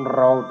ฉะนั้นเ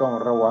ราต้อง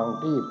ระวัง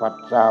ที่ปัจ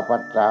จัย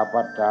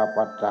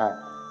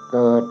เ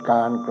กิดก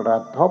ารกระ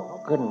ทบ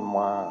ขึ้นม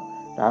า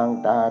ทาง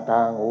ตาท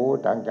างหู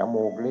ทางจ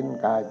มูกลิ้น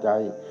กายใจ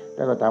แ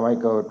ล้วก็ทำให้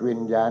เกิดวิ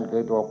ญญาณคื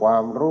อตัวควา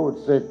มรู้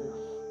สึก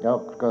แล้ว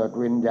เกิด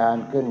วิญญาณ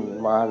ขึ้น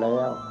มาแล้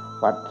ว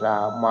ปัจจา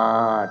มา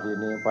ที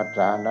นี้ปัจจ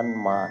านั้น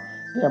มา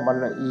เนี่ยมัน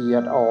ละเอีย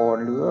ดอ่อน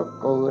เหลือ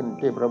เกิน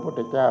ที่พระพุทธ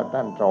เจ้าท่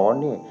านสอน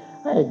นี่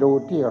ให้ดู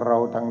ที่เรา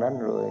ทางนั้น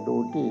เลยดู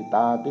ที่ต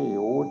าที่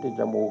หูที่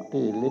จมูก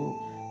ที่ลิ้น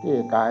ที่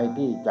กาย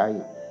ที่ใจ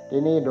ที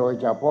นี้โดย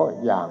เฉพาะ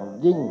อย่าง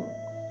ยิ่ง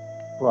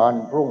วัน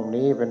พรุ่ง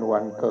นี้เป็นวั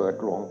นเกิด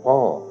หลวงพ่อ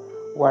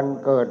วัน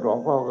เกิดหลวง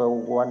พ่อคือ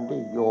วัน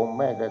ที่โยมแ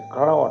ม่ก็ค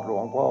ลอดหล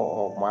วงพ่ออ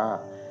อกมา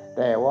แ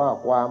ต่ว่า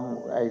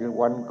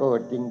วันเกิ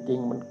ดจริง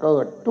ๆมันเกิ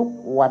ดทุก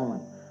วัน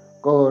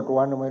เกิด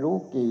วันไม่รู้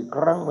กี่ค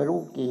รั้งไม่รู้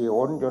กี่ห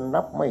นจน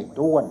นับไม่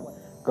ถ้วน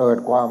เกิด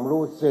ความ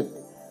รู้สึก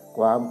ค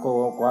วา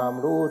ม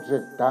รู้สึ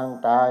กทาง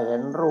ตาเห็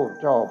นรูป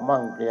ชอบมั่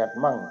งเกลียด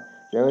มั่ง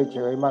เฉ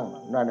ยมั่ง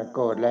นั่นเ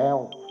กิดแล้ว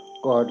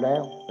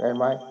เห็น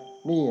ไหม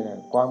นี่นะ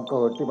ความเ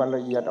กิดที่มันล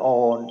ะเอียดอ่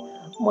อน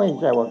ไม่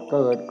ใช่ว่าเ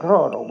กิดคล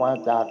อดออกมา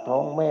จากท้อ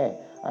งแม่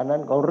อันนั้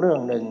นก็เรื่อง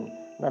หนึ่ง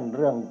นั่นเ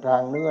รื่องทา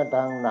งเนื้อท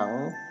างหนัง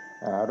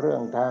เรื่อ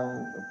งทาง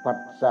ปัส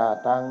สาว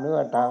ะทางเนื้อ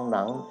ทางห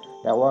นัง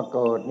แต่ว่าเ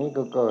กิดนี้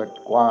ก็เกิด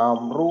ความ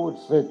รู้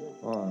สึก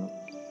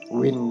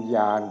วิญญ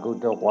าณคือ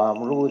ตัวความ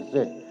รู้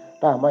สึก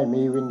ถ้าไม่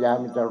มีวิญญาณ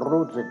มันจะ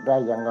รู้สึกได้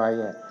ยังไง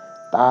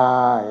ตา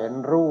เห็น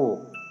รูป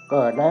เ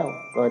กิดแล้ว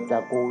เกิดจา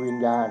กกูวิญ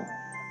ญาณ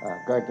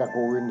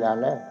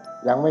แล้ว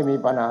ยังไม่มี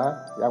ปัญห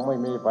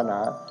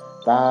า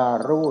ตา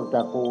รู้จ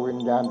ากกูวิ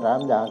ญญาณสาม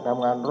อย่างท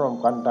ำงานร่วม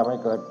กันทำให้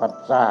เกิดปัส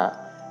สา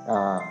ว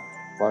ะ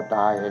พอต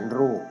าเห็น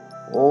รูป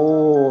โอ้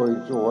ย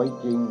สวย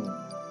จริง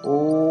โ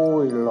อ้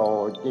ยหล่อ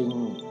จริง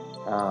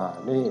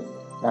นี่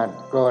นั่น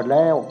เกิดแ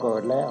ล้ว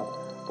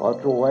พอ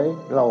สวย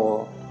หล่อ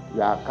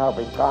อยากเข้าไป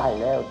ใกล้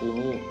แล้วที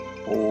นี้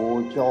โอ้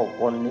ชอบ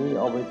คนนี้เ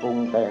อาไปปรุง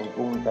แต่ง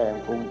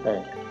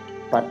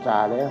ปัจจา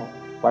แล้ว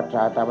ปัจจ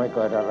าทำให้เ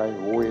กิดอะไร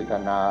เวท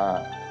นา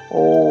โ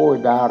อ้ย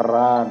ดาร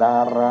า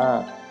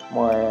แหม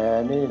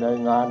นี่ใน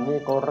งานนี้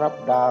ก็รับ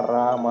ดาร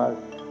า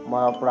ม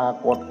าปรา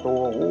กฏตั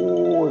วโอ้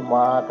ยม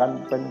ากัน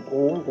เป็น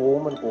ฝูง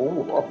มันฝู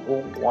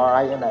งควา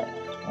ยอะไร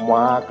ม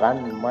ากัน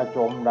มาช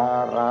มดา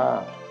รา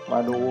มา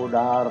ดูด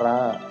ารา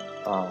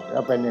แล้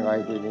วเป็นยังไง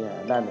ทีนี้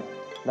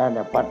นั่น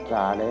ปัจจ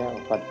าแล้ว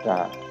ปัจจา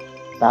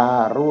ตา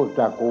รูป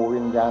จักขู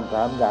วิญญาณส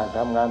ามอย่างท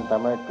ำงานท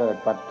ำให้เกิด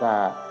ปัจจา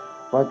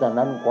เพราะฉะ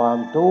นั้นความ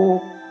ทุก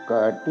ข์เ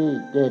กิดที่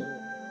จิต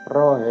เพร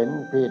าะเห็น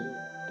ผิด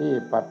ที่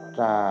ปัจ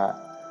จา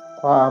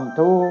ความ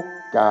ทุกข์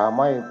จะไ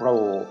ม่โผ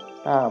ล่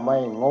ถ้าไม่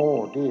โง่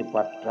ที่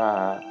ปัจจา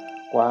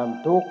ความ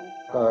ทุกข์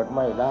เกิดไ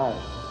ม่ได้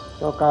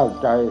ก็เข้า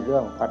ใจเรื่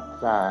องผัส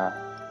สะ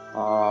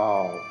อ้า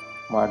ว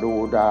มาดู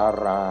ดา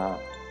รา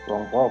หลว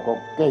งพ่อก็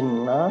เก่ง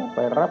นะไป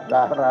รับด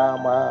ารา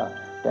มา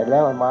แต่แล้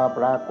วมาป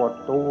รากฏ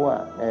ตัว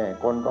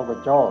คนก็ไป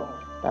ชอบ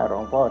แต่หลว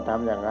งพ่อท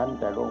ำอย่างนั้น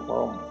แต่หลวงพ่อ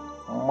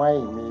ไม่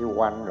มี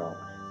วันหรอก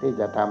ที่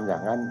จะทำอย่า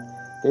งนั้น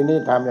ทีนี้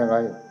ทำยังไง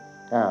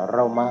เร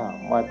า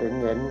มาถึง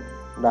เห็น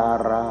ดา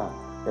รา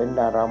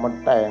มัน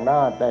แต่งหน้า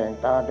แต่ง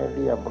ตาได้เ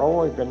รียบร้อ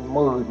ยเป็นห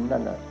มื่น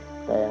นั่นน่ะ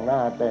แต่งหน้า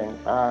แต่ง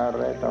ตาอะ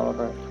ไรต่ออะ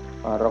ไร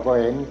เราก็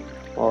เห็น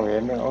พอเห็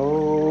น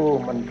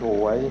มันส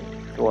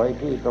วย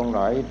ที่ตรงไห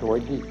นสวย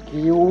ที่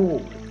คิ้ว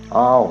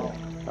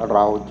เร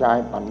าใช้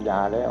ปัญญา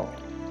แล้ว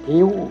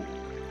คิ้ว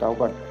เรา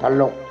ก็ถ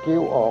ลกคิ้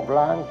วออก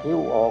ล้างคิ้ว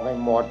ออกให้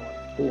หมด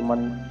ที่มัน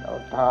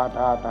ทา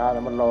แล้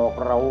วมันหลอก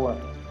เรา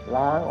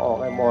ล้างออก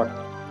ให้หมด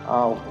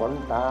ขน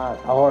ตา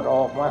ถอดอ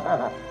อกมา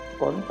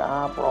ขนตา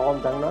ปลอม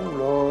ทางนั้น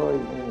เลย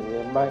นี่เ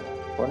ห็นไหม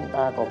ขนต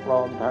าก็ปล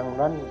อมทาง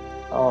นั้น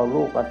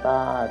ลูกตา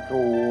ส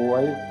ว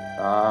ย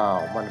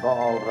มันก็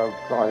เอาเรา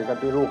ปล่อยกัน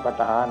ที่ลูก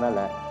ตานั่นแ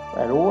หละไ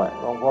ม่รู้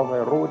หลวงพ่อไม่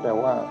รู้แต่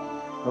ว่า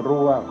รู้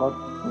ว่าเขา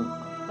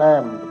แต้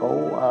มเขา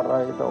อะไร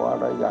ตัวอะ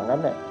ไรอย่างนั้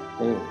นเนี่ย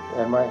นี่เ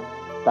ห็นไหม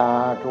ตา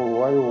ส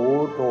วยหู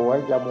สวย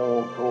จมู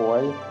กสว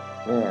ย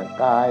เนี่ย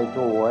กายส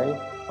วย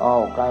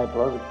กายส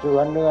วยเชื้อ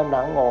เนื้อห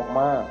นังออกม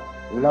า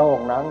โลก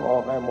หนังออ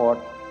กให้หมด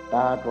ต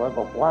าสวย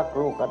ก็ควัก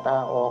ลูกตา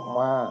ออกม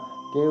า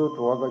คิ้วส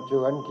วยก็เ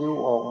ฉือนคิ้ว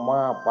ออกมา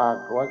ปาก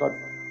สวยก็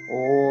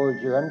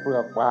เฉือนเปลื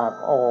อกปาก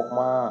ออก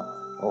มา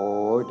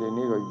ที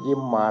นี้ก็ยิ้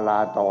มมาลา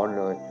ตอน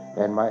เลยเ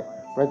ห็นไหม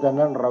เพราะฉะ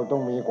นั้นเราต้อ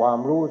งมีความ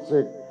รู้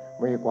สึก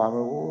มีความ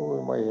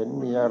ไม่เห็น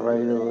มีอะไร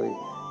เลย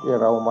ที่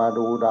เรามา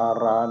ดูดา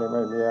รานี่ไ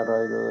ม่มีอะไร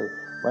เลย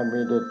มัน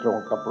มีแต่ตรง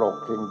กระปรก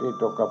สิ่งที่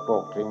ตรงกระปร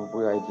กสิ่งเ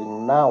ปื่อยสิ่ง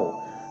เน่า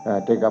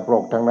ที่กระปร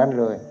กทั้งนั้น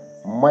เลย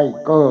ไม่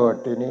เกิด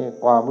ทีนี้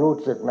ความรู้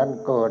สึกนั้น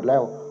เกิดแล้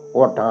วห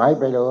ดหาย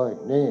ไปเลย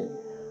นี่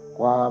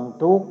ความ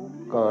ทุกข์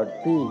เกิด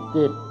ที่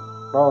จิต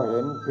เพราะเห็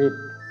นผิด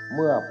เ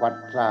มื่อปัส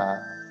สาวะ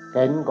เ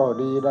ห็นก็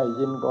ดีได้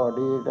ยินก็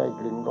ดีได้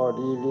กลิ่นก็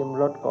ดีลิ้ม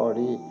รสก็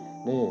ดี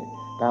นี่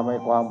ทำให้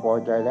ความพอ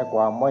ใจและค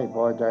วามไม่พ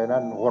อใจ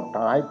นั้นหด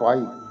หายไป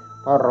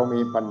เพราะเรา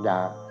มีปัญญา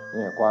เ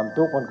นี่ยความ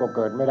ทุกข์มันก็เ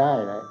กิดไม่ได้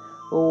เลย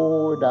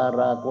ดา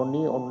ราคน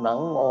นี้เอาหนัง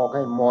ออกใ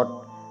ห้หมด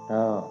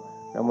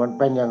แล้วมันเ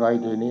ป็นยังไง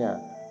ทีนี้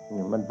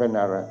มันเป็น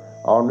อะไร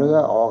เอาเนื้อ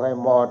ออกให้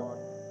หมด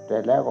เสร็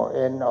จแล้วก็เ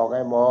อ็นออกใ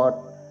ห้หมด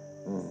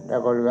แล้ว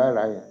ก็เหลืออะ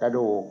ไรกระ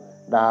ดูก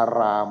ดาร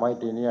าไหม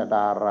ทีนี้ด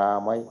ารา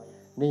ไหม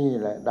นี่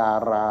แหละดา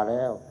ราแ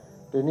ล้ว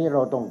ทีนี้เร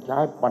าต้องใช้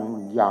ปัญ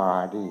ญา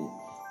ดิ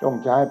ต้อง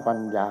ใช้ปัญ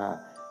ญา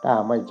ถ้า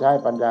ไม่ใช้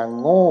ปัญญา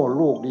โง่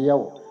ลูกเดียว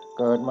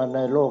เกิดมาใน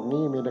โลก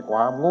นี้มีแต่คว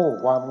ามโง่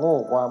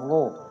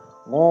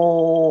โง่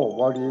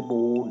บริ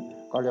บูรณ์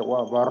ก็เรียกว่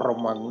าบร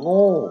มโ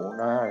ง่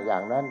นะอย่า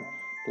งนั้น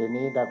ที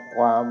นี้แต่ค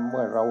วามเ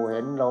มื่อเราเ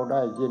ห็นเราไ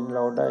ด้ยินเร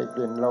าได้ก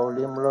ลิ่นเรา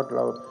ลิ้มรสเร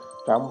า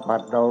สัมผั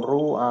สเรา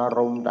รู้อาร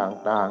มณ์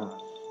ต่าง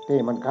ๆที่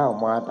มันเข้า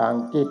มาทาง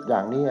จิตอย่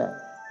างนี้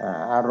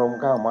อารมณ์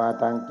เข้ามา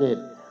ทางจิต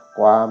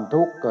ความ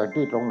ทุกข์เกิด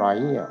ที่ตรงไหน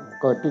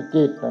เกิดที่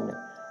จิตนั่น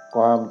ค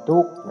วามทุ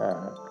กข์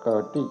เกิ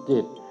ดที่จิ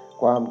ต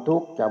ความทุ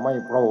กข์จะไม่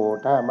โผล่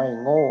ถ้าไม่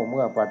โง่เ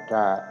มื่อปัจจ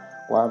า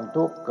ความ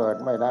ทุกข์เกิด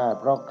ไม่ได้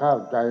เพราะเข้า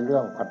ใจเรื่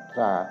องปัจ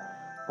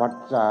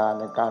จาใ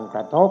นการก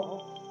ระทบ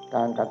ท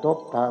า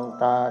ง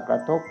ตากร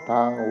ะทบท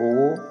างหู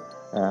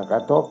กร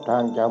ะทบทา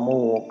งจ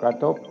มูกกระ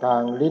ทบทา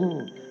งลิ้น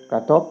กร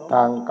ะทบท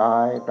างกา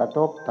ยกระท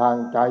บทาง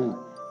ใจ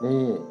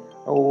นี่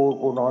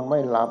กูนอนไม่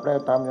หลับแล้ว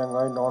ทำยังไง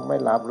นอนไม่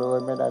หลับเลย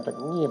ไม่ได้สัก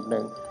งีบห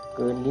นึ่ง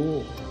คืนนี้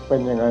เป็น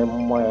ยังไง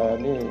แม่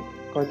นี่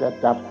ก็จะ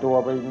จับตัว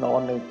ไปนอ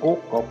นในคุก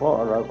ก็เพราะ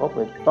อะไรก็ไป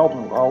ต้ม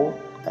เขา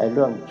ไอ้เ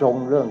รื่อง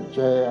เรื่องเช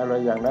อะไร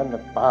อย่างนั้น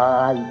ตา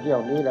ยเที่ย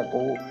วนี้แหละ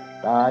กู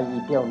ตายอี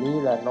เที่ยวนี้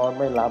แหละนอน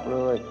ไม่หลับเล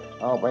ย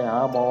เอาไปหา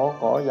หมอ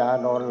ขอยา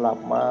นอนหลับ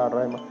มาอะไร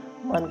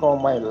มันก็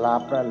ไม่หลั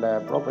บนั่นแหละ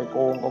เพราะไปโก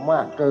งก็ม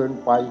ากเกิน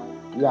ไป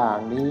อย่าง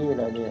นี้แห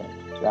ละเนี่ย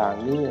อย่าง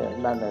นี้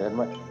นั่นเห็นไห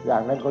มอย่า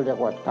งนั้นเขาเรียก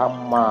ว่าธรร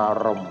มา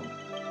รมณ์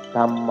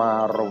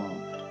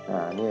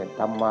นี่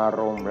ธรรมา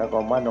รมณ์แล้วก็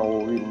มโน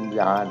วิญ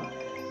ญาณ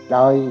ใจ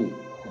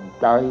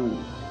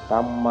ธ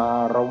รรมา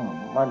รมณ์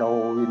มโน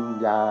วิญ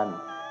ญาณ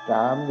ส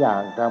ามอย่า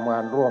งทำงา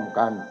นร่วม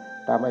กัน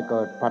ทำให้เ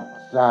กิดผัส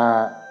สะ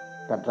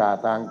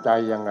ทางใจ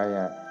ยังไง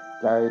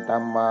ใจธร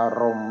รมา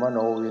รมณ์มโน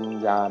วิญ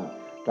ญาณ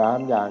สาม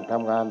อย่างท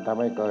ำงานทำ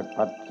ให้เกิด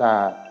ผัสสะ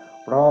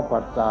เพราะผั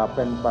สสะเ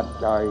ป็นปัจ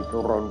จัยทุ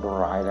รนทุ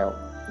รายแล้ว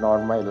นอน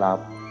ไม่หลับ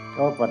เพ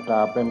ราะผัสสะ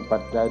เป็นปั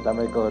จจัยทำ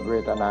ให้เกิดเว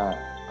ทนา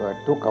เกิด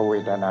ทุกขเว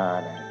ทนา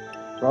เนี่ย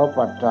เพราะ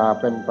ปัจจัย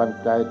เป็นปัจ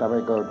จัยทำใ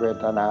ห้เกิดเว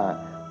ทนา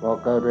พอ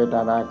เกิดเวท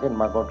นาขึ้น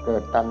มาก็เกิ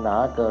ดตัณหา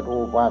เกิดอุ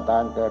ปาทา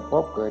นเกิดภ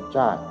พเกิดช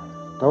าติ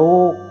ทุ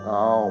กข์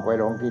ไป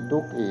ลงที่ทุ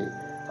กข์อีก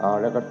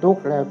แล้วก็ทุก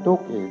ข์แล้วทุก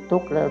ข์อีกทุ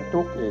กข์แล้ว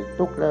ทุกข์อีก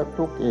ทุกข์แล้ว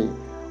ทุกข์อีก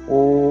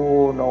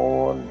นอ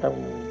นทั้ง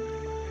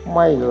ไ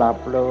ม่หลับ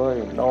เลย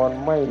นอน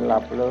ไม่หลั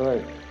บเลย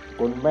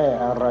คุณแม่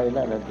อะไร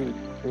นั่นแหละ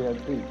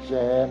ที่แช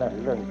ร์นั่น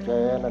เรื่องแช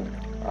ร์นั่น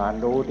อ่าน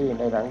ดูที่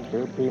ในหนังสื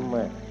อพิมพ์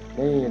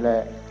นี่แหล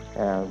ะ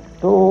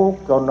ทุกข์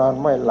จนนอน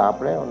ไม่หลับ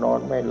แล้วนอน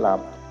ไม่หลั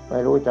บไม่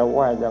รู้จะ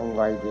ว่ายังไ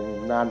งจริง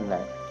นั่นแหล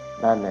ะ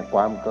คว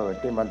ามเกิด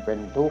ที่มันเป็น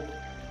ทุกข์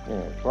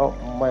เพราะ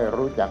ไม่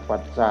รู้จักปั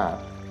จจัย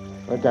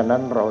เพราะฉะนั้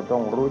นเราต้อ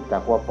งรู้จั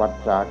กว่าผัส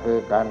สะคือ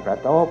การกระ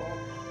ทบ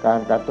ต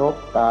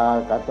า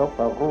กระทบ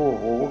กับรูป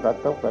หูกระ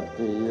ทบกับเ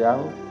สียง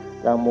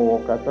จมูก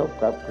กระทบ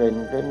กับกลิ่น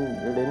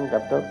ลิ้นกร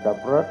ะทบกับ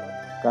รส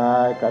กา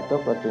ยกระทบ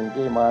กับสิ่ง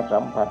ที่มาสั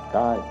มผัสก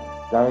าย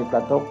ใจกร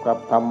ะทบกับ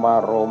ธรรมา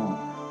รมณ์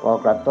พอ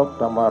กระทบ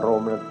ธรรมาร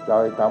มณ์ใจ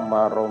ธรรม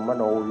ารมณ์ม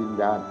โนวิญ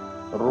ญาณ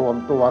รวม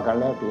ตัวกัน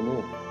แล้วทีนี้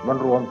มัน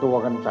รวมตัว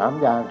กัน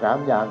3 อย่าง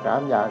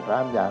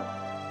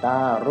ตา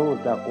รู้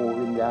จักกู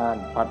วิญญาณ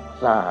ผัส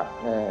สะ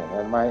เ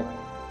ห็นไหม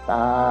ต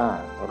า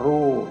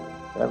รู้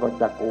แล้วก็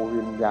จักกู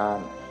วิญญาณ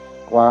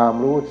ความ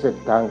รู้สึก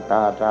ทางต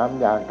า3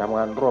 อย่างทำง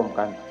านร่วม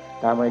กัน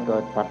ถ้าไม่เกิ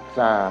ดผัสส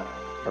ะ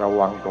ระ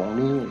วังตรง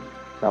นี้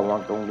ระ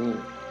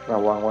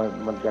วังว่า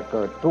มันจะเ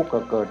กิดทุกข์ก็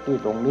เกิดที่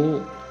ตรงนี้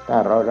ถ้า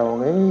เรา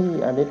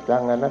อนิจจั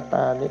งอนัตต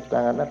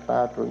า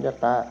สุญญ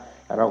ตา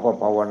เราก็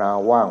ภาวนา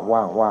ว่าง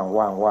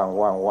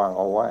เ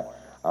อาไว้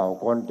เอา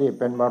คนที่เ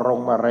ป็นมะเ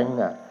ร็ง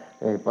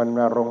เป็นม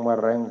ะ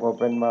เร็งพอ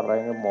เป็นมะเร็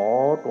งหมอ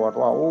ตรวจ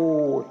ว่า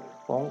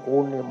ของคุ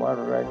ณนี่มะ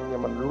เร็งนี่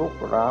มันลุก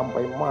ลามไป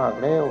มาก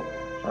แล้ว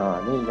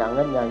นี่อย่าง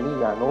นั้นอย่างนี้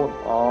อย่างโน้น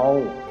เอา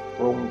ป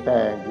รุงแ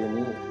ต่งที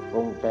นี้ป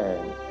รุงแต่ง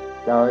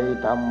ใจ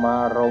ธรรมา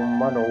รมณ์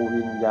มโน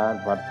วิญญาณ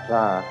ผัสส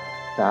ะ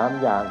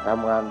3 อย่างท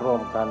ำงานร่ว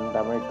มกันท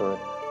ำให้เกิด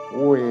เ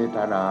วท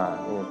นา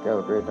นี่เกิ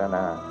ดเวทน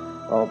า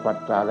เอาผัส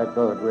สะแล้วเ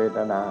กิดเวท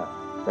นา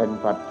เป็น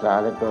ผัสสะ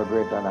แล้วเกิดเว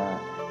ทนา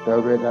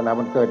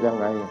มันเกิดยัง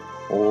ไง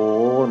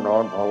นอ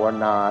นภาว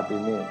นาที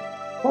นี้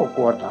ก็ก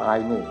ลัวตาย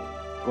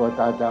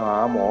จะหา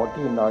หมอ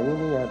ที่ไหน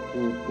เนี่ย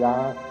ฉีดยา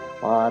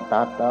ผ่า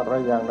ตัดอะไร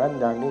อย่างนั้น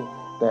อย่างนี้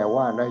แต่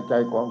ว่าในใจ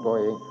ของตัว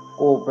เอง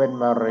กูเป็น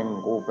มะเร็ง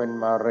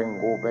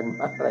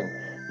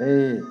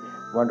นี่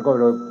มันก็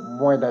เลย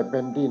ไม่ได้เป็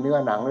นที่เนื้อ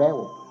หนังแล้ว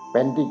เ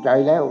ป็นที่ใจ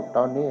แล้วต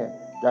อนนี้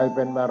ใจเ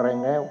ป็นมะเร็ง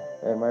แล้ว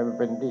เห็นไหมมัน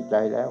เป็นที่ใจ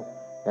แล้ว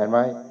เห็นไหม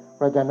เพ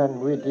ราะฉะนั้น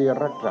วิธี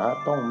รักษา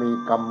ต้องมี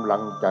กำลั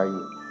งใจ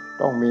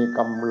ต้องมีก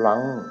ำลั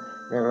ง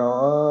เรา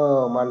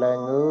มะเร็ง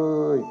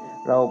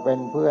เราเป็น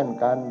เพื่อน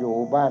กันอยู่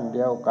บ้านเ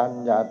ดียวกัน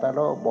อย่าทะเล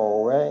าะเบาะ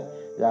แว้ง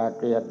อย่าเ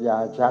กลียดอย่า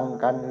ชัง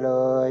กันเล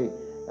ย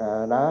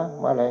นะ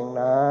มะเร็ง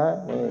นะ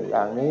นี่อ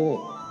ย่างนี้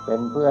เป็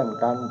นเพื่อน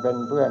กัน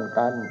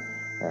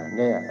เ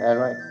นี่ยเห็นไ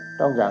หม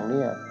ต้องอย่าง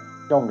นี้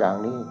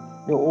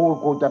นี่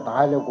กูจะตา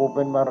ยแล้วกูเ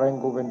ป็นมะเร็ง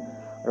กูเป็น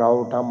เรา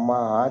ทำมา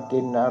หากิ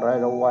นอะไร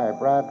เราไหว้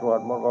พระตรวจ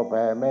มันก็แ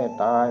ผ่เมต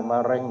ตามะ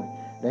เร็ง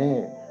นี่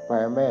แผ่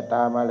เมตต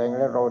ามะเร็งแ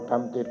ล้วเราท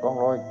ำจิตของ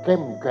เราเข้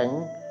มแข็ง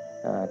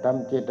ท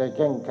ำจิตให้เ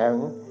ข้มแข็ง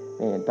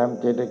นี่ท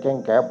ำจิตให้เข้ม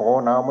แข็งภาว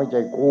นาไม่ใ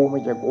ช่กู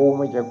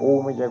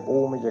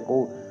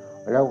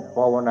แล้วภ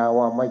าวนา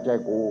ว่าไม่ใช่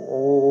กู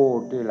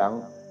ทีหลัง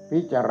พิ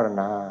จาร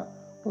ณา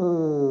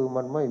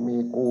มันไม่มี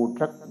กู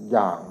สักอ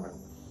ย่างหนึ่ง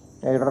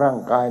ในร่าง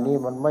กายนี้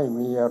มันไม่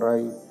มีอะไร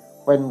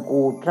เป็น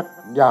กูสัก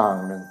อย่าง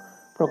หนึ่ง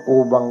เพราะกู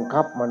บัง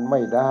คับมันไ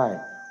ม่ได้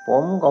ผ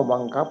มก็บั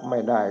งคับไม่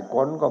ได้ข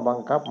นก็บัง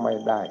คับไม่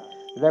ได้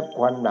เล็บข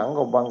นหนัง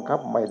ก็บังคับ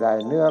ไม่ได้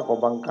เนื้อก็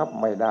บังคับ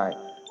ไม่ได้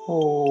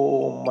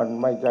มัน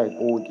ไม่ใช่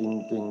กูจ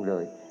ริงๆเล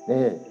ย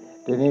นี่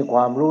ทีนี้คว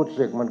ามรู้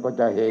สึกมันก็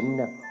จะเห็นเ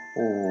นี่ย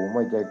ไ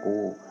ม่ใช่กู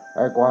ไ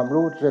อ้ความ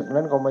รู้สึก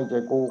นั้นก็ไม่ใช่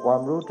กูควา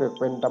มรู้สึก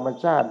เป็นธรรม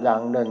ชาติอย่า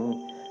งหนึ่ง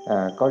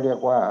ก็เรียก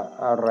ว่า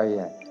อะไร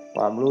ค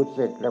วามรู้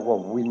สึกเรียกว่า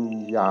วิญ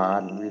ญา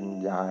ณ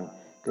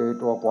คือ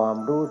ตัวความ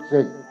รู้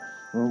สึก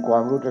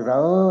แล้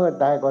ว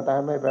ตายก็ตาย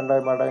ไม่เป็นไร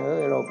มาอะไร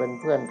เราเป็น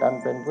เพื่อนกัน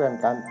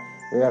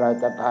อะไร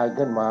จะตาย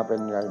ขึ้นมาเป็น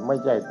ไงไม่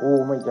ใช่กู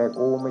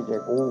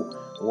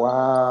ว่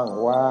าง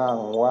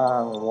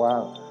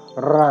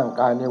ร่าง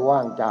กายนี่ว่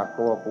างจาก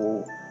ตัวกู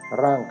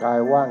ร่างกาย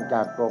ว่างจ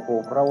ากตัวกู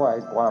เพราะว่าไ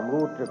อ้ความ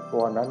รู้สึก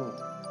ตัวนั้น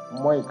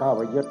ไม่เข้าไ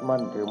ปยึดมั่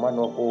นถือมั่น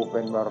ว่ากูเป็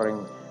นมะเร็ง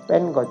เป็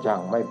นก็ช่า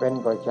งไม่เป็น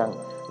ก็ช่าง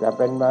จะเ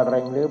ป็นมะเร็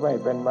งหรือไม่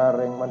เป็นมะเ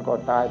ร็งมันก็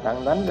ตายทาง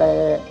นั้นแหละ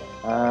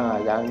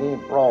อย่างนี้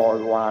ปล่อย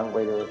วางไป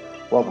เลย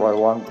พอปล่อย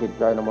วางจิต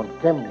ใจมัน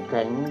เข้มแ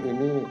ข็งที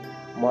นี้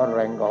มะเ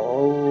ร็งก็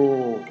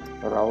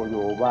เราอ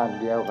ยู่บ้าน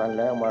เดียวกัน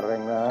แล้วมะเร็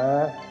งนะ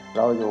เ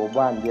ราอยู่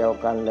บ้านเดียว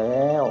กันแ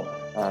ล้ว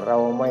เรา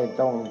ไม่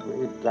ต้อง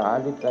อิจฉา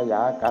ริษย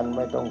ากันไ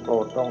ม่ต้องโกร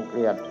ธต้องเก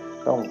ลียด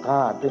ต้องฆ่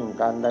าซึ่ง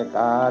กันและ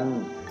กัน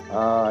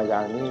อย่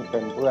างนี้เป็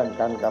นเพื่อน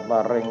กันกับมะ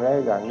เร็งแล้ว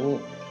อย่างนี้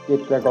จิต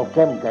ใจก็เ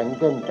ข้มแข็ง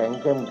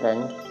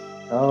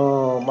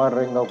มะเ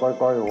ร็งก็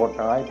ค่อยๆหด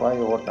หายไป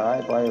ห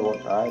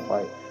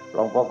ล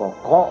วงพ่อก็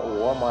เคาะ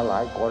หัวมาหลา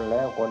ยคนแ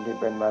ล้วคนที่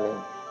เป็นมะเร็ง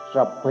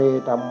สัพเพ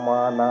ธัมม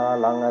านา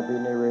ลังอภิ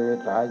นิเว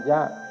สาย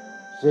ะ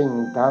สิ่ง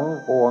ทั้ง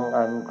ปวง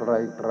อันใ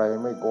คร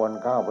ไม่ควร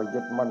เข้าไป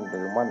ยึดมั่น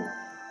ถือมั่น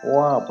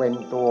ว่าเป็น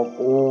ตัว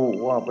กู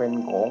ว่าเป็น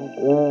ของ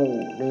กู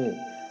นี่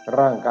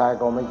ร่างกาย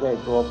ก็ไม่ใช่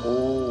ตัวกู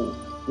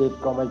จิต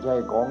ก็ไม่ใช่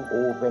ของ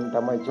กูเป็นธ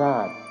รรมชา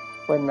ติ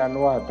เป็นนั้น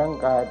ว่าทั้ง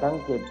กายทั้ง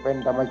จิตเป็น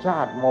ธรรมชา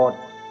ติหมด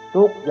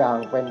ทุกอย่าง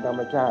เป็นธรร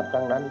มชาติ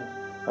ทั้งนั้น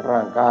ร่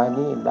างกาย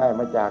นี้ได้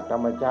มาจากธร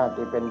รมชาติ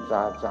ที่เป็นส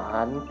สา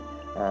ร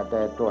แ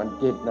ต่ส่วน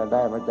จิตไ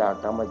ด้มาจาก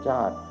ธรรมช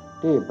าติ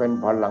ที่เป็น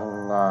พลัง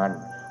งาน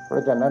เพรา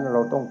ะฉะนั้นเร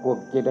าต้องฝึก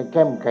จิตให้เ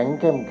ข้มแข็ง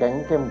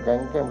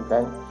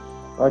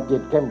พอจิ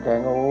ตเข้มแข็ง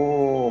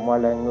มะ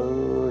เร็ง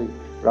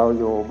เรา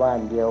อยู่บ้าน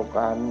เดียว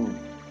กัน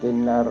กิน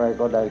อะไร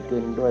ก็ได้กิ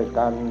นด้วย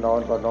กันนอน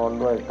ก็นอน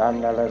ด้วยกัน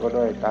อะไรก็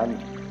ด้วยกัน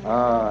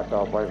ต่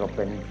อไปก็เ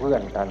ป็นเพื่อ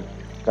นกัน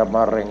กับม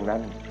ะเร็งนั้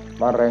น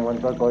มะเร็งมัน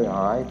ก็ค่อยห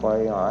ายไป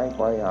หายไ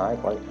ปหาย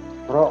ไป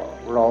เพราะ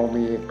เรา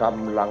มีก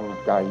ำลัง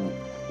ใจ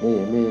นี่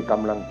มีก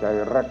ำลังใจ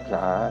รักษ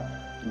า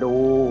ดู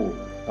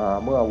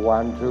เมื่อวา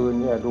นซืน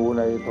เนี่ยดูใ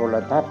นโทร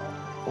ทัศน์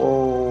โอ้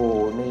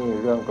นี่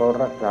เรื่องก็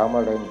รักษาม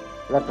ะเร็ง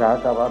รักษา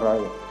กับอะไร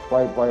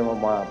ไป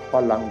มาพ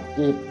ลัง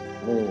จิต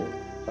นี่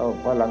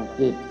พลัง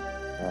จิต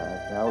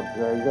เรา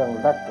เรื่อง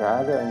รักษา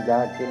เรื่องยา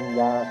กิน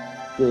ยา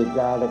ฉีดย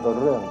าอะไรก็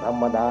เรื่องธร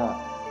รมดา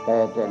แต่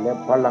แล้ว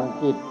พลัง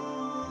จิต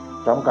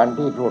สำคัญ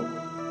ที่สุด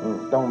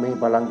ต้องมี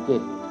พลังจิ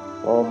ต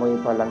พอมี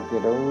พลังจิ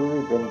ต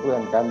เป็นเพื่อ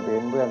นกันเป็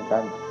นเพื่อนกั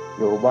น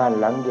อยู่บ้าน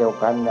หลังเดียว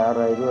กันอะไ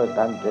รด้วย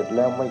กันเสร็จแ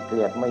ล้วไม่เก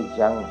ลียดไม่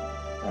ชัง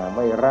ไ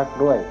ม่รัก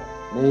ด้วย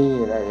นี่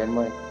ได้เห็นไหม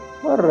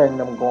มะเร็ง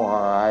มันก็ห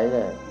ายเล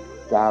ย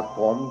จากผ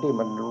มที่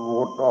มันรู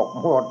ดออก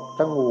หมด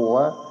ทั้งหัว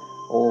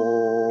โอ้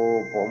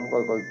ผมก็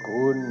ค่อย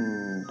ขึ้น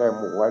เต็ม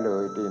หัวเล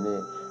ยทีนี้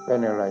เป็น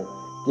อะไร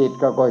จิต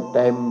ก็ค่อยเ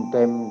ต็ม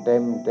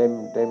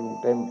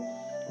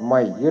ไ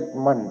ม่ยึด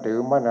มั่นถือ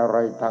มั่นอะไร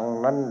ทั้ง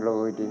นั้นเล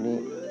ยทีนี้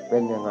เป็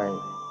นยังไง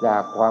จา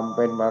กความเ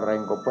ป็นมะเร็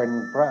งก็เป็น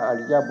พระอ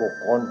ริยบุค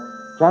คล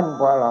ชั้น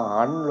พระอร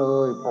หันต์เล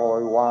ยปล่อ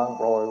ยวาง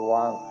กายปล่อยว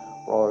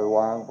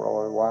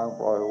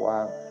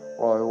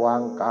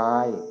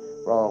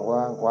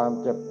างความ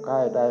เจ็บไข้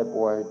ได้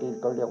ป่วยที่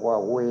เขาเรียกว่า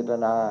เวท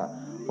นา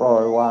ปล่อ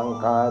ยวาง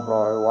กายป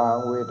ล่อยวาง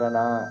เวทน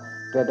า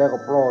แต่ได้ก็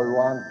ปล่อยว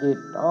างจิต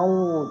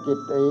จิต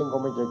เองก็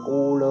ไม่ใช่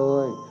กูเล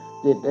ย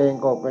จิตเอง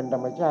ก็เป็นธร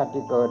รมชาติ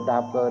ที่เกิดดั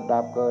บ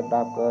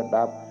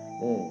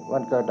นี่มั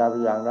นเกิดดับ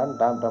อย่างนั้น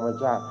ตามธรรม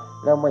ชาติ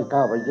แล้วไม่เข้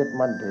าไปยึด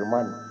มั่นถือ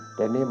มั่นแ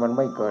ต่นี่มันไ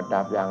ม่เกิด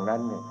ดับอย่างนั้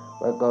นเนี่ย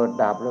ไปเกิด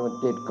ดับแล้วมัน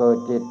จิตเกิด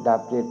จิตดั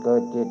บจิตเกิ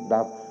ดจิต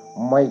ดับ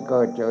ไม่เ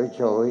กิดเ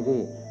ฉย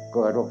ที่เ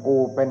กิดว่ากู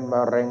เป็นม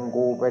ะเร็ง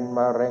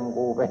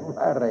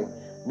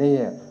นี่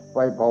ไป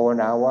ภาว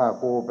นาว่า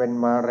กูเป็น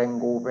มะเร็ง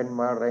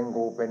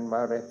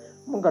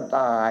มันก็ต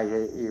าย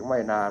อีกไม่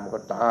นานมันก็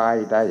ตาย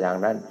ได้อย่าง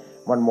นั้น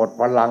มันหมด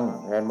พลัง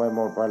เห็นไหมห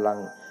มดพลัง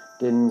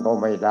กินก็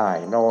ไม่ได้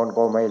นอน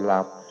ก็ไม่ห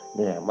ลับเ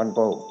นี่ยมัน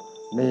ก็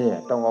นี่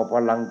ต้องเอาพ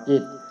ลังจิ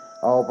ต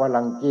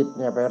เ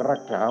นี่ยไปรั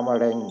กษามะ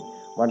เร็ง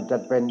มันจะ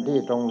เป็นที่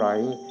ตรงไหน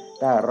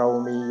ถ้าเรา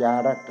มียา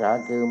รักษา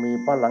คือมี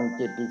พลัง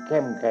จิตที่เ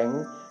ข้มแข็ง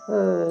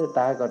ต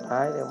ายก็ตา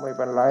ยไม่เ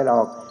ป็นไรหร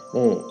อก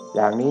นี่อ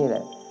ย่างนี้แหล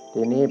ะ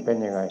ทีนี้เป็น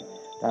ยังไง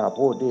ถ้า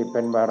ผู้ที่เป็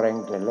นมะเร็ง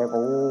เสร็จแล้วก็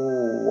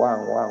ว่าง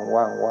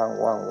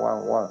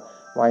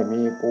ไม่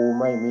มีกู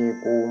ไ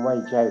ม่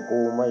ใช่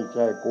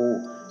กู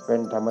เป็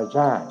นธรรมช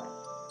าติ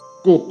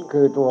จิต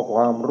คือตัวคว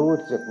ามรู้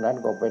สึกนั้น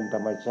ก็เป็นธร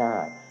รมชา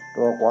ติ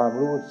ตัวความ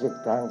รู้สึก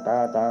ทางตา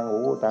ทาง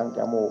หูทางจ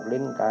มูก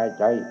ลิ้นกาย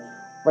ใจ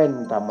เป็น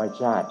ธรรม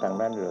ชาติทั้ง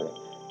นั้นเลย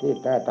ที่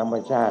แต่ธรรม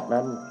ชาติ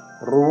นั้น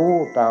รู้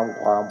ตาม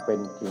ความเป็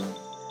นจริง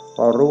พ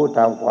อรู้ต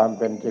ามความ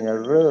เป็นจริง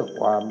เลิก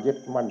ความยึด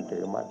มั่นถื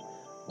อมั่น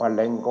มะเ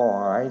ร็งก็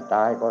หายต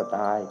ายก็ต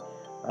าย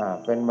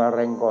เป็นมะเ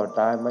ร็งก็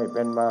ตายไม่เ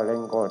ป็นมะเร็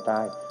งก็ตา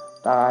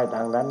ยท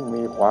างนั้น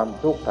มีความ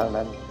ทุกข์ทาง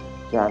นั้น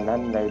ฉะนั้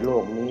นในโล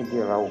กนี้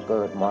ที่เราเ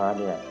กิดมา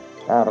เนี่ย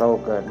ถ้าเรา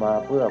เกิดมา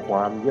เพื่อคว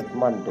ามยึด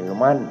มั่นถือ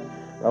มั่น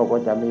เราก็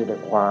จะมีแต่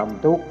ความ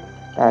ทุกข์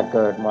ถ้าเ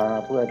กิดมา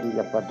เพื่อที่จ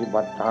ะปฏิ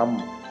บัติธรรม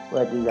เพื่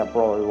อที่จะป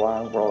ล่อยวา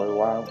ง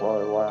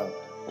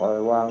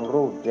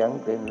รูปเสียง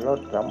กลิ่นรส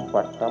สัม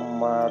ผัสธรร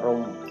มาร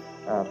มณ์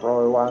ปล่อ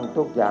ยวาง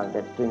ทุกอย่างแ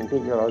ต่สิ่ง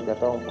ที่เราจะ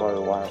ต้องปล่อย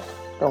ว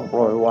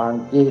าง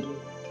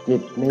จิ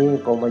ตนี้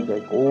ก็ไม่ใช่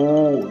กู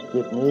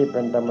จิตนี้เป็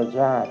นธรรมช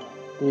าติ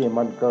ที่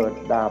มันเกิด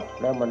ดับ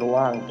และมัน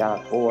ว่างจาก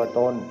ตัวต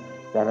น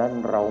ฉะนั้น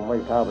เราไม่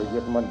เข้าไปยึ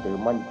ดมั่นถือ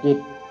มั่นจิต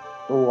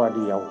ตัว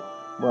เดียว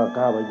เมื่อเ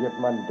ข้าไปยึด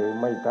มั่นถือ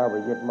ไม่เข้าไป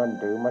ยึดมั่น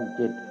ถือมั่น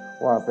จิต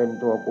ว่าเป็น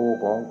ตัวกู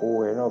ของกู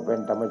เห็นว่าเป็น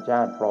ธรรมชา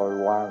ติปล่อย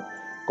วาง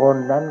คน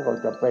นั้นก็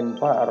จะเป็น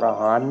พระอร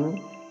หันต์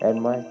เห็น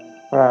ไหม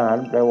พระอรหัน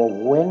ต์แปลว่า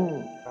เว้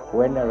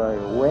นอะไร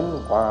เว้น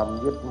ความ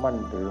ยึดมั่น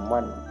ถือ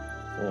มั่น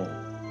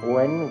เ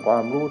ว้นควา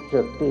มรู้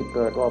สึกที่เ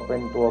กิดว่าเป็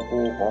นตัว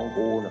กูของ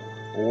กูนะ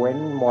เว้น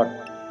หมด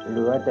เห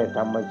ลือแต่ธ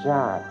รรมช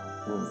าติ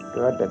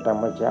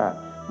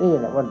นี่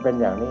แหละมันเป็น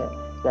อย่างนี้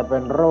จะเป็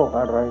นโรค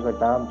อะไรก็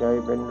ตามใจ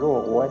เป็นโร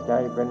คหัวใจ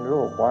เป็นโร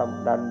คความ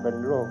ดันเป็น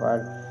โรคอะไร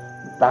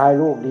ตาย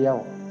ลูกเดียว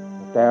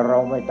แต่เรา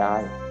ไม่ตา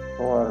ยเพ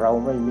ราะเรา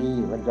ไม่มี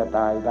มันจะต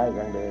ายได้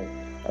กันเลย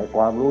ไอ้ค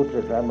วามรู้สึ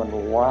กนั้นมัน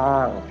ว่า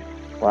ง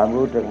ความ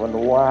รู้สึกมัน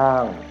ว่า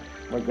ง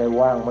ไม่ใช่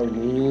ว่างไม่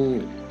มี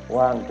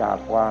ว่างจาก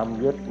ความ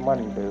ยึดมั่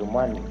นถือ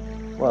มั่น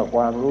เมื่อค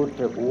วามรู้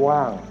สึกว่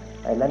าง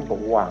ไอ้นั้นก็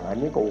ว่างอัน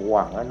นี้ก็ว่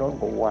างอันโน้น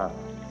ก็ว่าง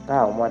ก้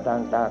าวมาทา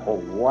งตาก็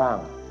ว่าง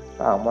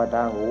ก้าวมาท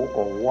างหู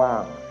ก็ว่า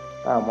ง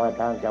ก้าวมา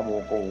ทางจมู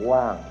กก็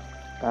ว่าง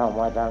ก้าวม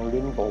าทาง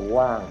ลิ้นก็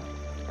ว่าง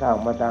ก้าว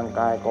มาทาง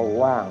กายก็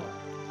ว่าง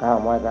ก้าว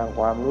มาทางค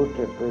วามรู้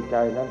สึกคือใจ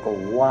นั้นก็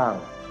ว่าง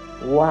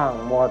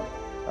หมด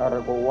อะไร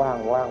ก็ว่าง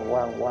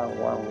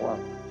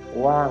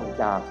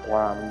จากคว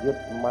ามยึด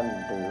มั่น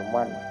ถือ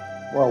มั่น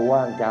เมื่อว่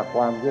างจากค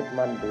วามยึด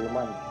มั่นถือ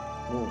มั่น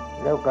นี่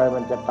แล้วใครมั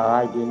นจะตา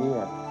ยทีนี้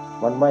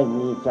มันไม่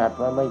มีสัตว์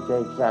มันไม่ใช่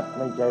สัตว์ไ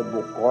ม่ใช่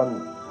บุคคล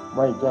ไ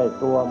ม่ใช่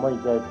ตัวไม่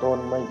ใช่ตน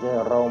ไม่ใช่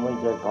เราไม่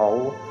ใช่เขา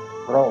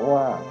เพราะ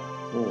ว่า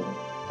นี่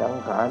สัง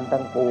ขาร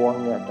ทั้งปวง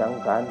เนี่ยสัง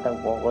ขารทั้ง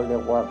ปวงก็เรี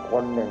ยกว่าค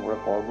นหนึ่งประ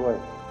กอบด้วย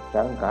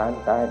สังขาร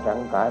กายสัง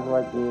ขารว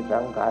จีสั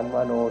งขารม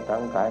โนสั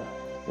งขาร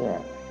เนี่ย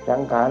สั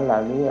งขารเหล่า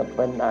นี้เ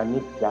ป็นอนิ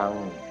จจัง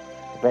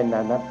เป็นอ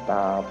นัตต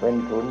าเป็น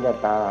สุญญ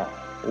ตา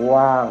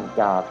ว่าง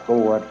จากตั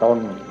วตน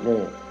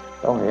นี่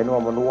ต้องเห็นว่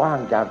ามันว่าง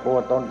จากตัว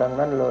ตนทั้ง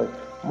นั้นเลย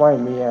ไม่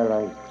มีอะไร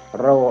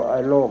ไอ้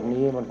โลก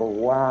นี้มันก็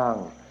ว่าง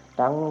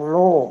ทั้งโล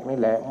กนี่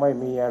แหละไม่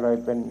มีอะไร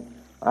เป็น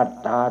อัต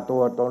ตาตั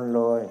วตนเ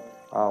ลย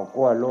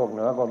ขั้วโลกเห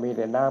นือก็มีแ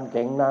ต่น้ำแ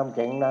ข็งน้ำแ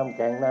ข็งน้ำแ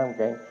ข็งน้ำแ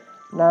ข็ง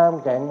น้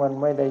ำแข็งมัน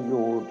ไม่ได้อ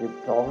ยู่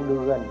12 เ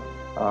ดือน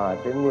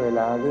ถึงเวล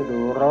าฤดู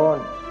ร้อน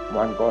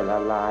มันก็ละ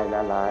ลาย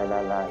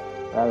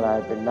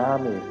เป็นน้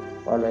ำอีก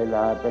พอละล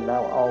ายเป็นน้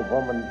ำเพรา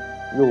ะมัน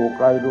อยู่ไ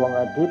กลดวง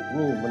อาทิตย์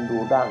นี่มันอ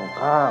ยู่ด้าน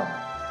ข้าง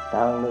ท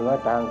างเหนือ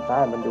ทางใต้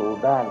มันอยู่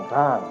ด้าน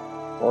ข้าง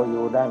พออ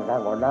ยู่ด้านข้า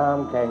งก็น้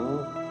ำแข็ง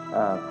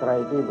ใคร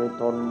ที่ไป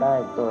ทนได้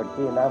เกิด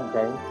ที่น้ำแ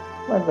ข็ง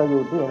มันก็อ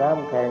ยู่ที่น้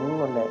ำแข็ง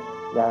นั่นแหละ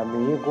อย่าห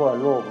นีขั้ว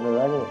โลกเหนื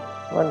อนี่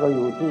มันก็อ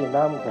ยู่ที่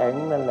น้ำแข็ง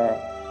นั่นแหละ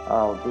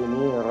ที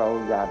นี้เรา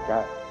อยากจะ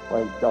ไป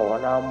เจาะ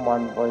น้ำมั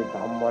นไปท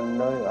ำมัน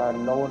เลยอัน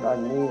โน้นอัน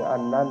นี้อั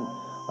นนั้น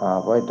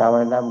ไปทำใ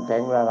ห้น้ำแข็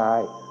งละลา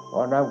ยพ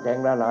อน้ำแข็ง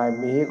ละลาย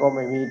หมีก็ไ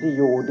ม่มีที่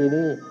อยู่ที่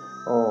นี่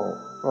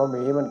เพราะห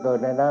มีมันเกิด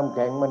ในน้ำแ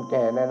ข็งมันแ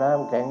ก่ในน้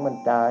ำแข็งมัน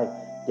ตาย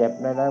เจ็บ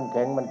ในน้ำแ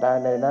ข็งมันตาย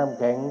ในน้ำ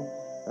แข็ง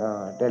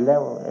แต่แล้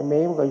วไอ้หมี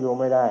มันก็อยู่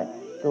ไม่ได้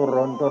ทุร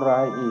นทุรา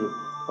ยอีก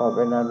ก็เ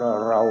ป็นนั้น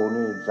เรา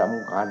นี่ส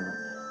ำคัญ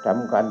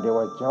ที่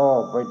ว่าชอบ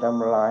ไปท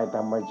ำลายธ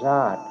รรมช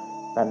าติ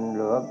กันเห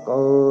ลือเ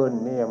กิน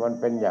นี่มัน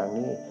เป็นอย่าง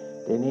นี้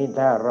ทีนี้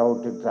ถ้าเรา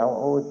ศึกษา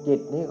จิต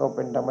นี้ก็เ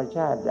ป็นธรรมช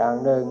าติอย่าง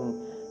หนึ่ง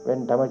เป็น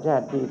ธรรมชา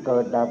ติที่เกิ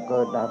ดดับ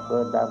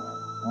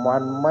มั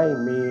นไม่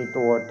มี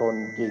ตัวตน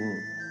จริง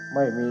ไ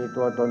ม่มี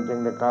ตัวตนจริง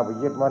แต่กล้าไป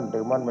ยึดมั่นถื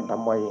อมั่นมันทำ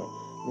ไม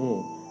นี่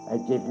ไอ้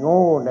จิตโ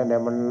ง่นั่นแหล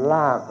ะมันล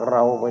ากเร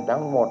าไปทั้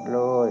งหมดเ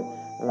ลย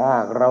ลา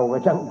กเราไป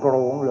ทั้งโกร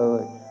งเล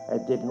ยไอ้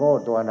จิตโง่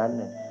ตัวนั้น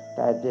แ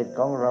ต่จิตข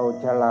องเรา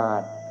ฉลา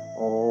ด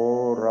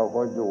เรา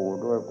ก็อยู่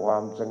ด้วยควา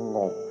มสง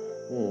บ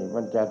นี่มั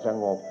นจะส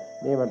งบ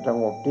นี่มันส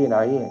งบที่ไหน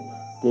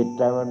จิตใ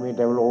จมันมีแ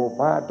ต่โล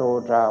ภะโท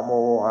สะโม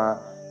หะ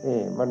นี่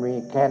มันมี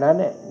แค่นั้น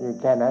เนี่ยอยู่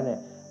แค่นั้นเนี่ย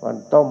มัน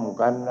ต้ม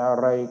กันอะ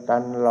ไรกั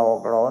นหลอ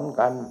กหลอน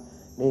กัน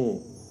นี่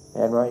เ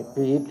ห็นไหม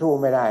ผีสู้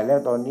ไม่ได้แล้ว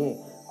ตอนนี้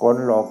คน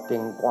หลอกเก่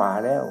งกว่า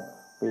แล้ว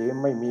ผี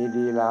ไม่มี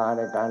ลีลาใ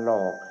นการหล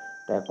อก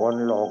แต่คน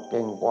หลอกเ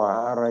ก่งกว่า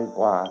อะไร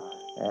กว่า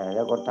แ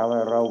ล้วก็ทำใ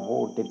ห้เรา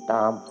ผู้ติดต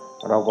าม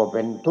เราก็เ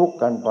ป็นทุกข์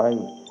กันไป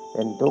เ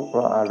ป็นทุกข์เพ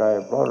ราะอะไร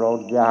เพราะเรา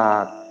อย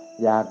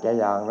ากจะ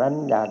อย่างนั้น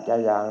อยากจะ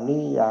อย่าง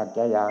นี้อยากจ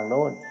ะอย่างโ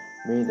น้น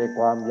มีแต่ค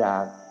วามอยา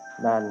ก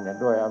นั่น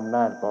ด้วยอำน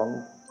าจของ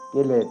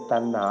กิเลสตั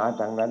ณหา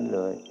ทั้งนั้นเล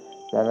ย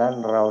ฉะนั้น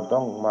เราต้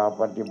องมา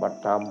ปฏิบัติ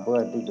ธรรมเพื่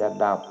อที่จะ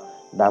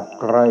ดับ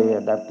ใคร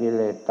ดับกิเ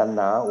ลสตัณ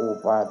หาอุ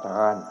ปาท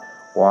าน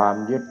ความ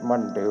ยึด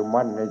มั่นถือ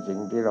มั่นในสิ่ง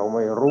ที่เราไ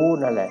ม่รู้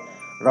นั่นแหละ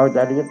เราจ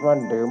ะยึดมั่น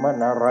ถือมั่น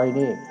อะไร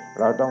นี่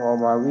เราต้องเอา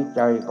มาวิ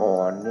จัยก่อ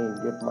นนี่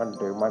ยึดมั่น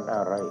ถือมั่นอ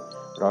ะไร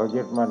เรา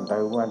ยึดมั่นถื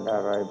อมั่นอะ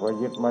ไรพอ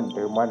ยึดมั่น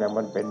ถือมั่นเนี่ย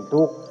มันเป็น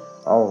ทุกข์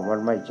มัน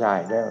ไม่ใช่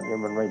แล้วนี่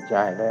มันไม่ใ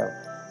ช่แล้ว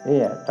นี่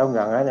ต้องอ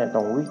ย่างนั้นเนี่ยต้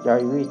องวิจัย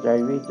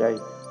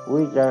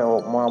ออ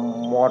กมา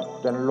หมด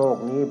จนโลก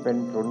นี้เป็น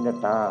สุญญ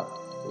ตา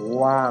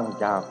ว่าง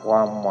จากคว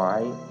ามหมา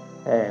ย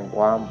แห่งค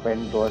วามเป็น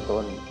ตัวต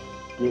น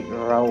จิต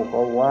เรา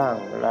ก็ว่าง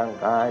ร่าง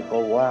กายก็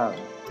ว่าง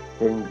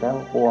สิ่งทั้ง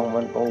ปวง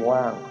มันก็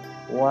ว่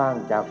าง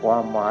จากควา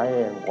มหมายแ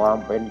ห่งความ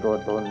เป็นตัว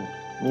ตน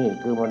นี่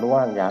คือมัน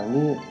ว่างอย่าง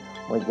นี้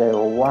ไม่ใช่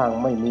ว่าว่าง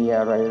ไม่มีอ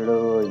ะไรเล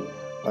ย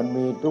มัน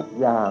มีทุก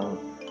อย่าง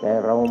แต่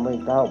เราไม่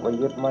เข้าไป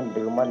ยึดมั่น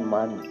ถือมั่น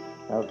มัน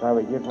เราเข้าไป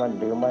ยึดมั่น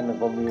ถือมั่น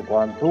ก็มีคว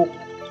ามทุกข์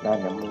นั่น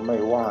น่ะมันไม่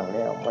ว่างแ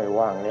ล้ว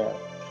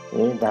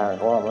นี่ถ้า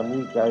ว่ามัน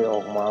วิจัยอ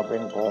อกมาเป็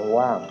นของ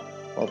ว่าง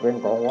พอเป็น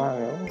ของว่าง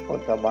แล้วก็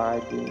สบาย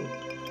ที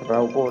เรา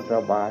ก็ส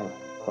บาย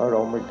เพราะเร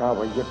าไม่เข้าไ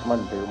ปยึดมั่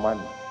นถือมั่น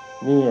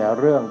นี่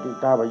เรื่องที่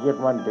เข้าไปยึด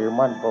มั่นถือ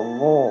มั่นก็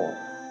โง่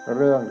เ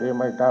รื่องที่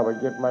ไม่เข้าไป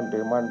ยึดมั่นถื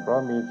อมั่นเพราะ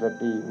มีส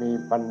ติมี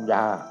ปัญญ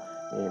า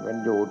นี่มัน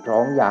อยู่สอ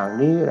งอย่าง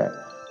นี้แหละ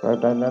เพราะ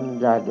ฉะนั้น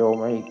ญาติโยม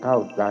ให้เข้า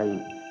ใจ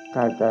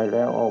แ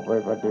ล้วเอาไป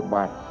ปฏิ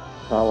บัติ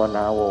ภาวน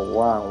า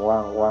ว่าง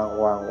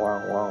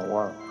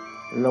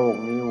โลก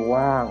นี้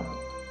ว่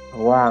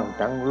าง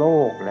ทั้งโล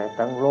กและ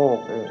ทั้งโลก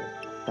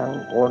ทั้ง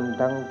คน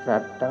ทั้งสั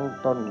ตว์ทั้ง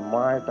ต้นไ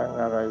ม้ทั้ง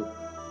อะไร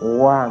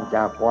ว่างจ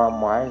ากความ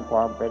หมายคว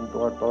ามเป็น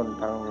ตัวตน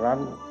ทั้งนั้น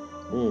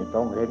นี่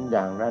ต้องเห็นอ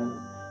ย่างนั้น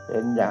เห็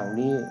นอย่าง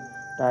นี้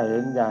ถ้าเห็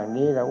นอย่าง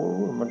นี้แล้ว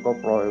มันก็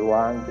ปล่อยว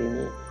างที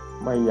นี้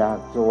ไม่อยาก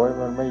สวย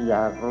มันไม่อย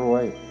ากรว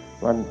ย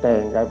มันแต่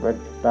งกันไป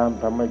ตาม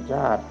ธรรมช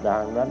าติอย่า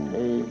งนั้นเอ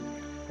ง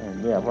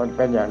เนี่ยมันเ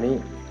ป็นอย่างนี้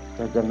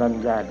ฉะนั้น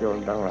ญาติโยม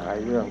ทั้งหลาย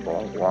เรื่องขอ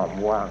งความ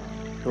ว่าง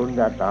สุญ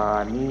ญตา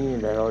นี้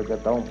เราจะ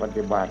ต้องป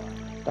ฏิบัติ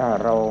ถ้า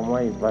เราไ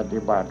ม่ปฏิ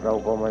บัติเรา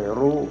ก็ไม่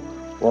รู้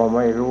พอไ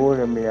ม่รู้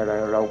จะมีอะไร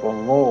เราก็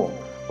โ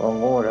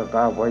ง่แล้ว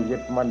ก้าวไปยึ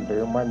ดมั่นถื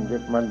อมั่น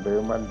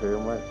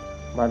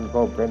มัน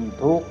ก็เป็น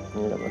ทุกข์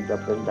นี่มันจะ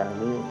เป็นอย่าง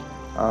นี้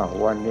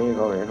วันนี้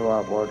ก็เห็นว่า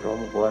พอสม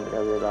ควรแก่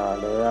เวลา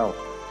แล้ว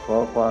ขอ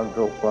ความ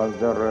สุขความ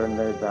เจริญ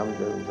ในธรรม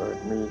จงเกิด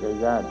มีแก่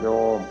ญาติโย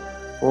ม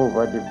ผู้ป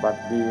ฏิบั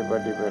ติดีป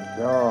ฏิบัติ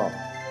ชอบ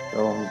จ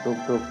ง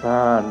ทุกท่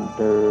านเ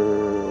ถิ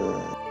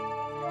ด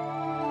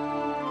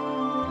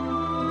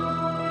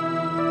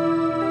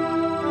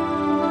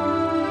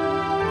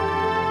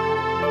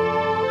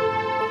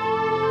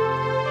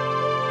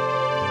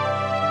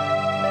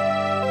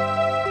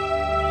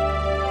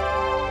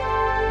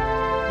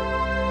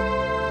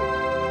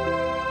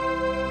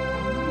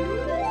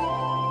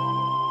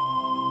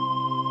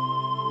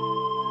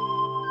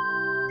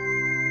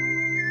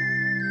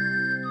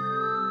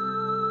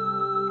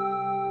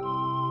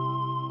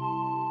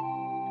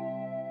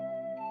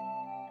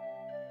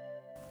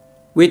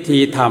วิธี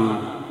ท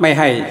ำไม่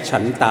ให้ฉั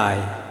นตาย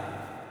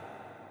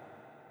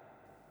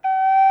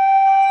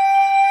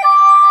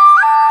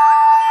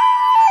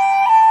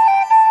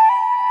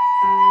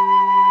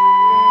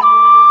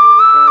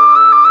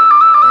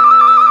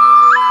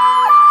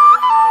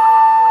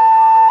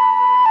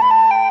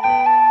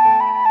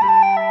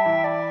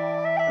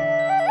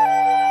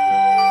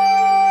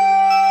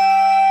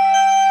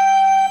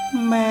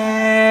แม้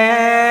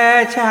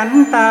ฉัน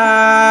ตา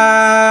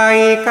ย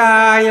ก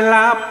าย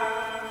ลับ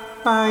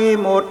ไป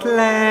หมด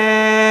แล้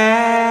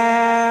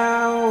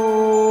ว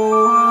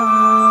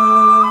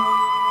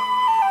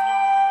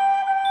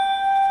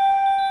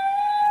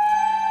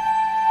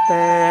แ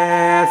ต่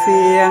เ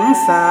สียง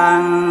สั่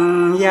ง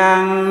ยั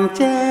งแ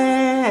จ้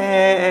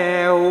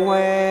วแว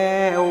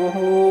ว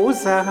หู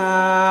สห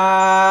า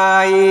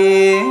ย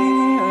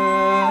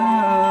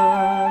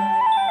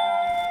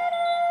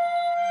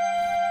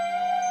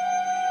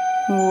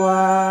ว่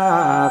า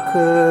เค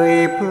ย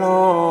พล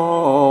อ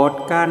ด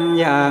กัน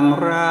อย่าง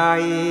ไร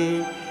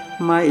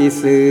ไม่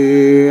เสื่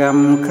อม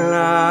คล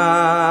า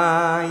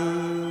ย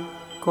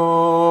ก็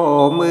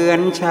เหมือ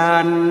นฉั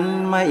น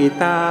ไม่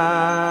ตา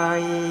ย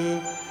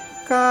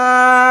ก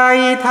าย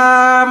ธร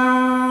รม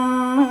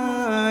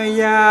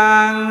ยั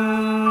ง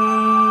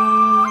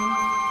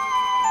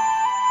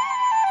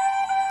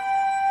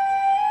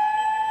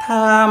ท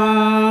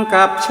ำ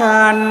กับ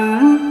ฉัน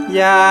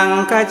อย่าง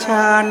กับ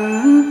ฉัน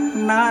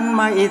นั้นไ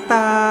ม่ต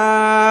า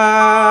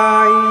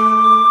ย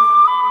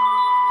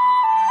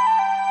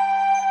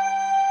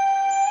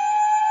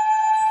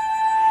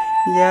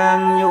ยัง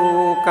อยู่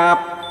กับ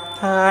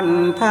ท่าน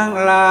ทั้ง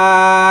หล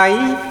าย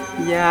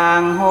อย่า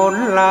งหน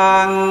หลั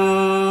ง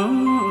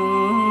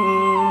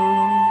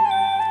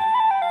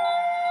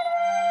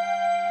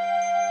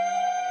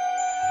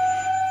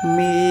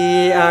มี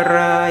อะไร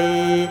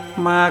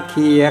มาเ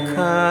ขี่ยค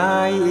า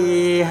ย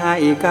ให้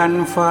กัน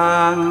ฟั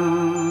ง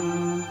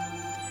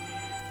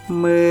เ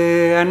หมื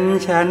อน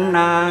ฉัน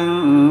นั่ง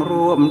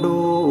ร่วม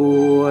ด้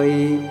วย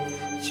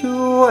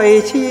ช่วย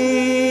ชี้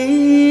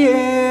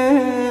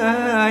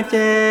แจ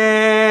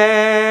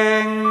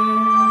ง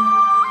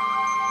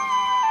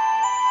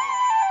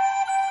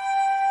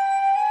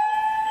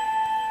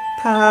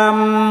ท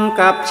ำ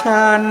กับ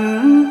ฉัน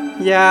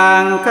อย่า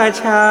งกับ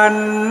ฉัน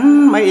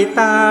ไม่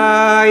ตา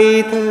ย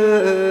เถิ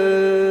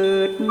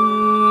ด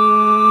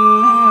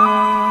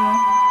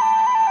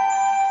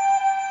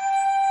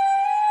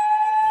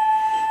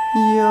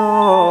ย่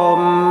อ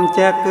มจ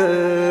ะเ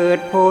กิด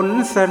ผล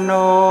สน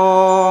อ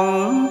ง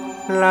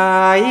หล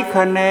ายแข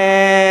น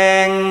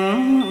ง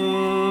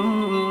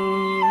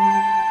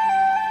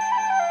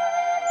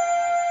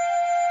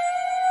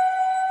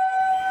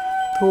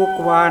ทุก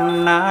วัน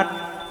นัด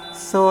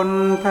สน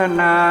ท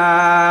นา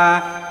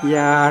อ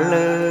ย่าเ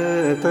ลิ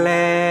กแ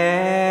ล้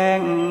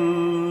ง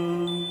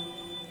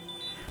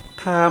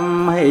ท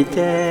ำให้แ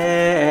จ้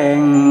ง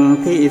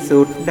ที่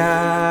สุดไ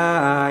ด้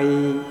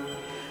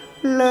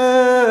เ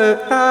ลิก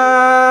ต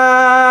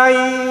าย